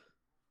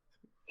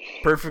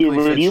 Perfectly Dude,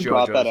 when fits you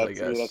brought that JoJo's, up I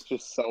to me, that's guess.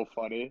 just so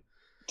funny.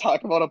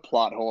 Talk about a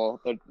plot hole.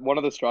 That one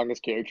of the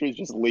strongest characters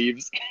just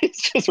leaves.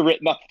 It's just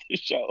written off the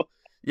show.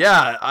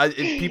 Yeah,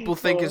 people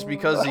think it's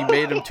because he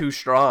made him too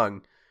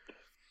strong.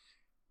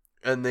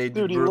 And they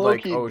Dude, he were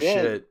like, low-key oh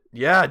did. shit.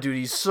 Yeah, dude,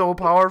 he's so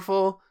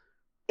powerful.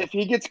 If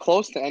he gets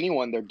close to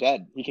anyone, they're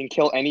dead. He can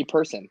kill any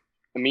person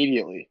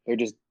immediately. They're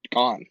just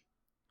gone.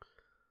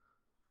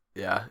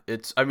 Yeah,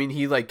 I mean,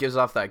 he like gives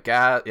off that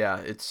gas.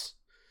 Yeah,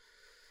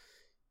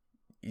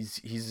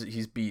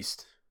 he's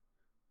beast.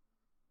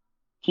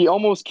 He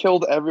almost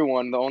killed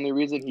everyone. The only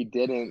reason he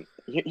didn't,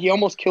 he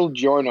almost killed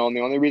Giorno, and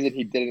the only reason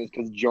he didn't is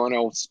because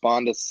Giorno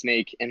spawned a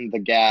snake in the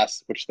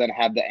gas, which then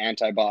had the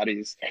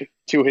antibodies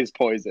to his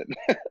poison.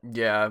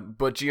 Yeah,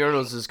 but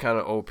Giorno's is kind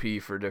of OP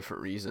for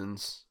different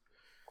reasons.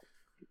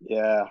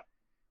 Yeah.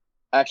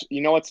 Actually,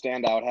 you know what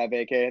standout have,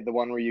 AK? The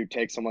one where you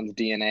take someone's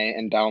DNA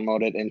and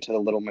download it into the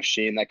little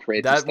machine that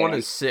creates a That one stand.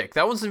 is sick.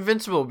 That one's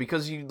invincible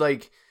because you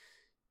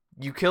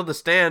kill the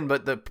stand,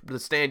 but the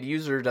stand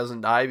user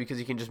doesn't die because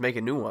you can just make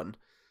a new one.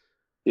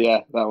 Yeah,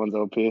 that one's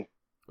OP.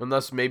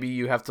 Unless maybe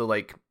you have to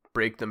like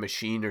break the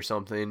machine or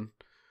something.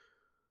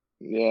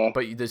 Yeah,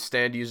 But the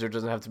stand user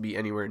doesn't have to be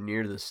anywhere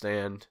near the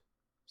stand.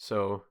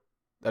 So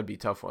that'd be a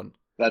tough one.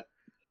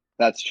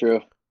 that's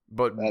true.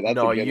 But That's a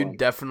no, good you one.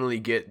 definitely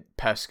get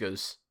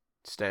Pesca's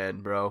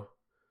stand, bro.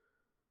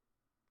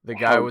 The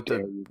guy How with dare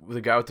you.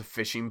 the guy with the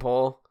fishing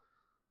pole.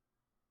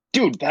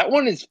 Dude, that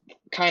one is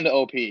kind of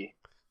OP.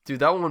 Dude,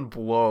 that one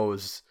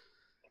blows.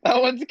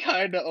 That one's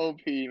kind of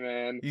OP,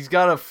 man. He's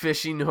got a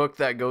fishing hook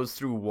that goes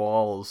through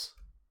walls.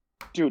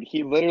 Dude,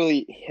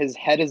 his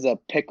head is a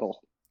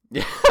pickle.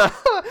 Yeah.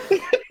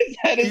 His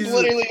head is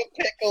literally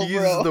a pickle, He's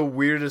bro. the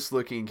weirdest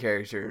looking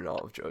character in all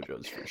of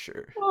JoJo's for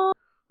sure. Oh,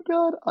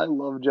 God, I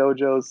love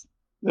JoJo's.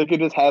 They could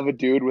just have a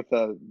dude with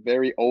a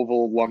very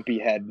oval, lumpy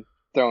head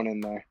thrown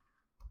in there.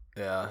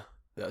 Yeah,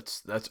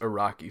 that's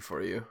Araki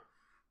for you.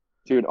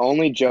 Dude,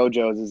 only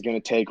JoJo's is going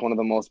to take one of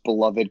the most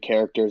beloved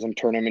characters and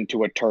turn him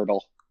into a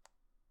turtle.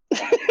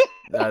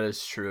 That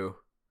is true.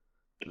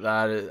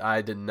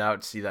 I did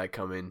not see that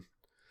coming.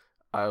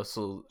 I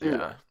also Dude,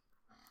 yeah.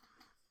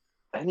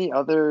 Any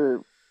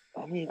other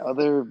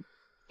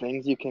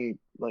things you can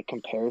like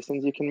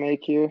comparisons you can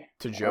make here?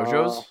 To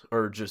JoJo's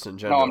or just in No,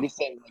 general? I'm just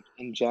saying like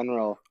in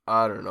general.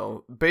 I don't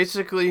know.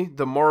 Basically,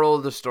 the moral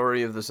of the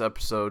story of this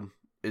episode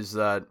is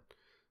that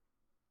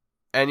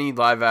any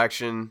live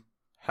action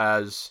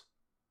has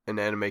an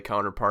anime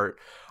counterpart,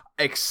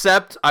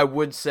 except I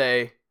would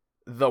say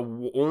the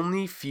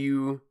only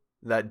few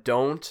that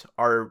don't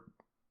are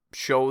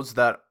shows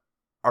that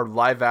are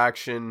live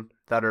action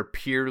that are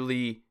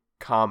purely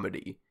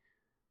comedy,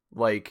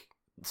 like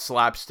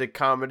slapstick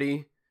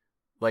comedy,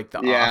 like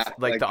Like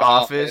The The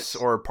Office Office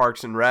or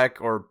Parks and Rec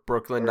or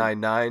Brooklyn or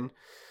Nine-Nine.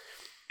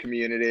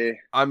 Community.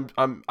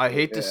 I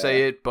hate to say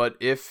Yeah. it, but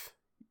if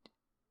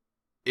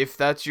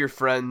that's your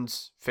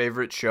friend's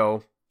favorite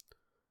show,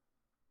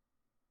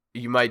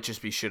 you might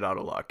just be shit out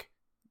of luck.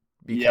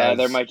 Yeah,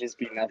 there Because might just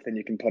be nothing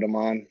you can put them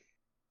on.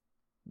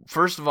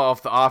 first of all,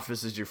 if The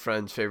Office is your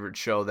friend's favorite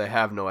show, they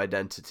have no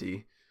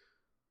identity.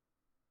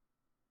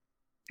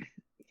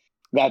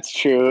 That's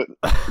true.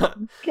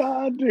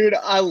 God, dude,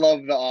 I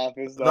love The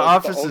Office though. The It's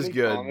Office the is only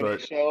good, comedy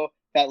but show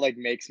that like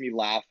makes me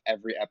laugh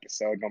every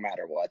episode, no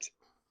matter what.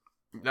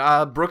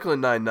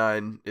 Brooklyn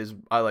Nine-Nine is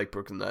I like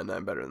Brooklyn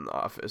Nine-Nine better than The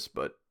Office,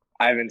 but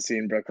I haven't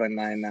seen Brooklyn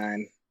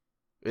Nine-Nine.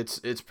 it's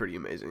pretty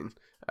amazing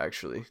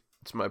actually.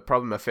 It's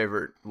probably my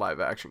favorite live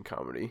action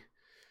comedy.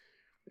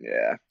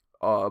 Yeah.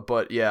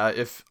 But yeah,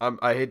 if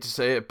I hate to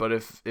say it, but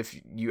if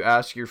you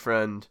ask your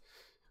friend,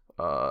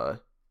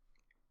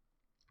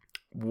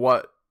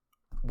 what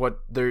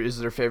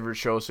their favorite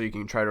show, so you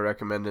can try to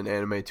recommend an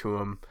anime to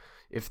them.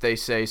 If they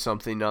say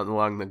something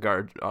along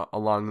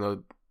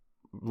the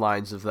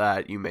lines of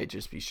that, you may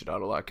just be shit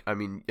out of luck. I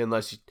mean,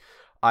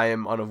 I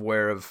am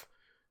unaware of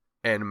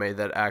anime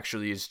that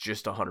actually is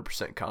just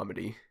 100%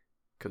 comedy.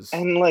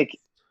 And like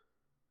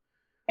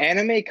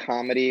anime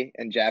comedy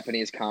and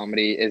Japanese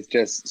comedy is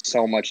just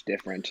so much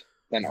different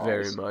than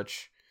very ours.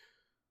 much.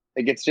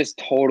 Like it's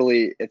just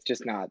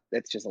not,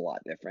 it's just a lot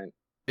different.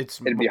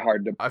 It'd be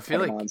hard to I feel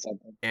put 'em like on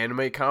something.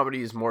 anime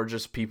comedy is more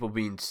just people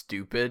being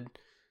stupid,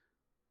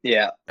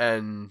 Yeah.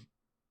 and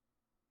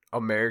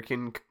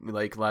American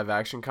like live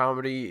action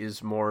comedy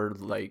is more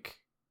like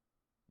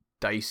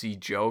dicey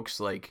jokes,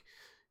 like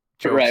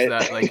jokes Right.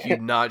 that like you're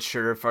not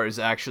sure if is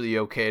actually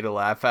okay to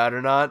laugh at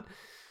or not.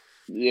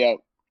 Yep.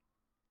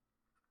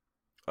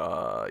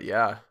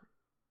 Yeah.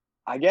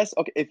 I guess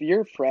okay, if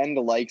your friend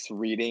likes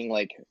reading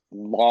like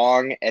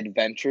long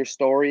adventure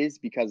stories,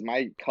 because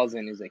my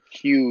cousin is a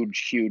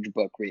huge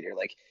book reader.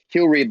 Like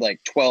he'll read like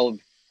 12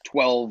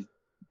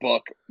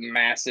 book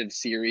massive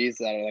series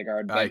that are like our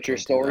adventure can't do that.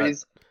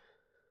 stories.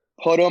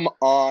 Put them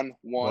on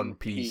One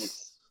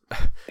Piece.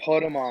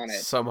 Put them on it.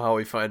 Somehow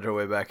we find our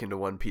way back into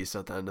One Piece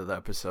at the end of the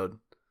episode.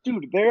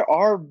 Dude, there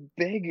are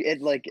big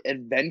like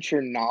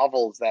adventure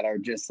novels that are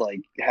just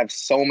like have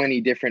so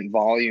many different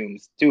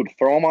volumes. Dude,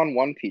 throw them on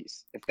One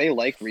Piece. If they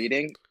like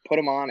reading, put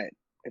them on it.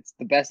 It's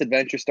the best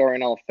adventure story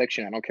in all of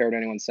fiction. I don't care what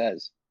anyone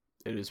says.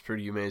 It is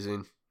pretty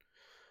amazing.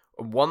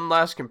 One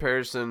last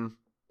comparison,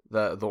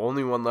 the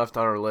only one left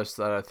on our list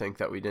that I think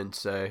that we didn't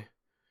say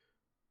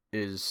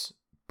is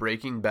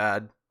Breaking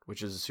Bad,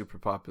 which is a super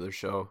popular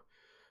show.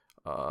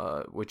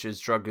 which is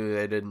drug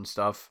related and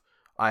stuff.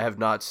 I have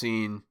not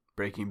seen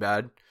Breaking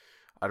Bad.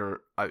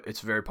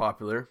 It's very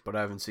popular, but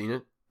I haven't seen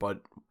it.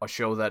 But a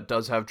show that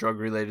does have drug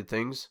related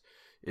things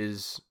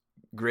is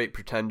Great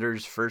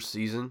Pretenders first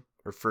season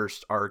or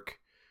first arc.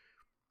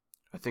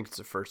 I think it's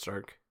the first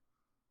arc.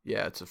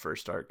 Yeah, it's the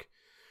first arc.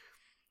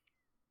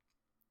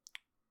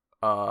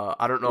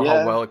 I don't know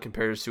how well it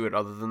compares to it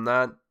other than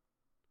that.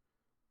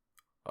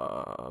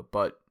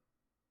 But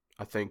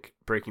I think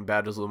Breaking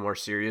Bad is a little more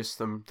serious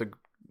than the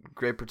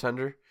Great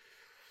Pretender.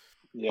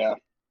 Yeah.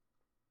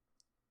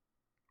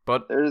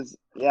 But that's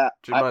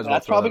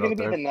probably going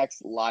to be the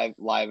next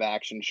live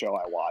action show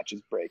I watch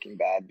is Breaking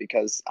Bad,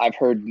 because I've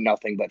heard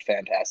nothing but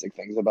fantastic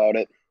things about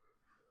it.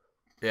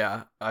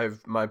 Yeah,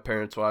 my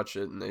parents watched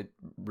it and they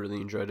really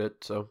enjoyed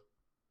it. So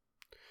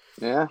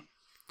yeah.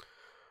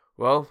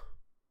 Well,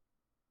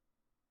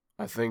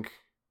 I think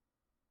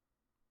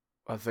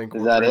is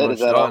that it? Is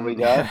that all we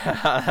got?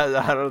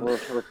 I don't.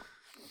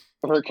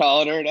 We're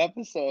calling her an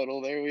episode.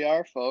 Well, there we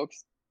are,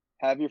 folks.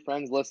 Have your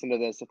friends listen to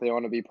this if they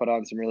want to be put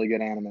on some really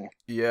good anime.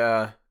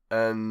 Yeah,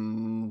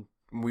 and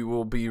we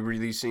will be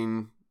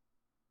releasing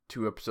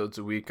 2 episodes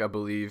a week, I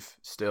believe,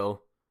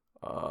 still.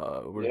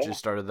 We just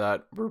started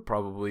that. We're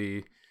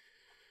probably...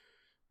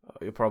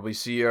 you'll probably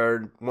see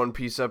our One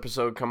Piece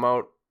episode come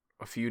out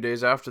a few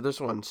days after this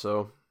one,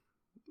 so...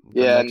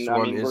 The next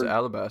one is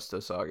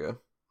Alabasta Saga.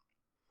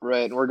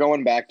 Right, and we're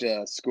going back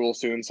to school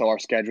soon, so our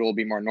schedule will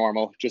be more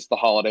normal. Just the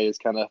holidays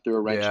kind of threw a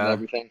wrench in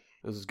everything.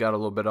 This has got a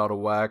little bit out of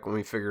whack. When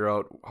we figure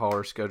out how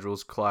our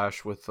schedules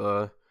clash with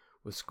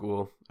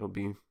school, it'll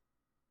be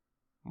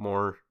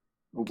more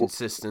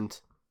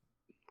consistent.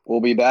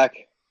 We'll be back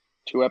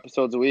 2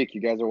 episodes a week.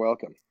 You guys are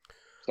welcome.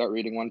 Start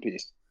reading One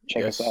Piece.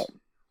 Check us out.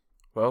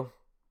 Well,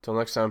 till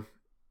next time.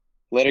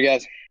 Later,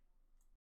 guys.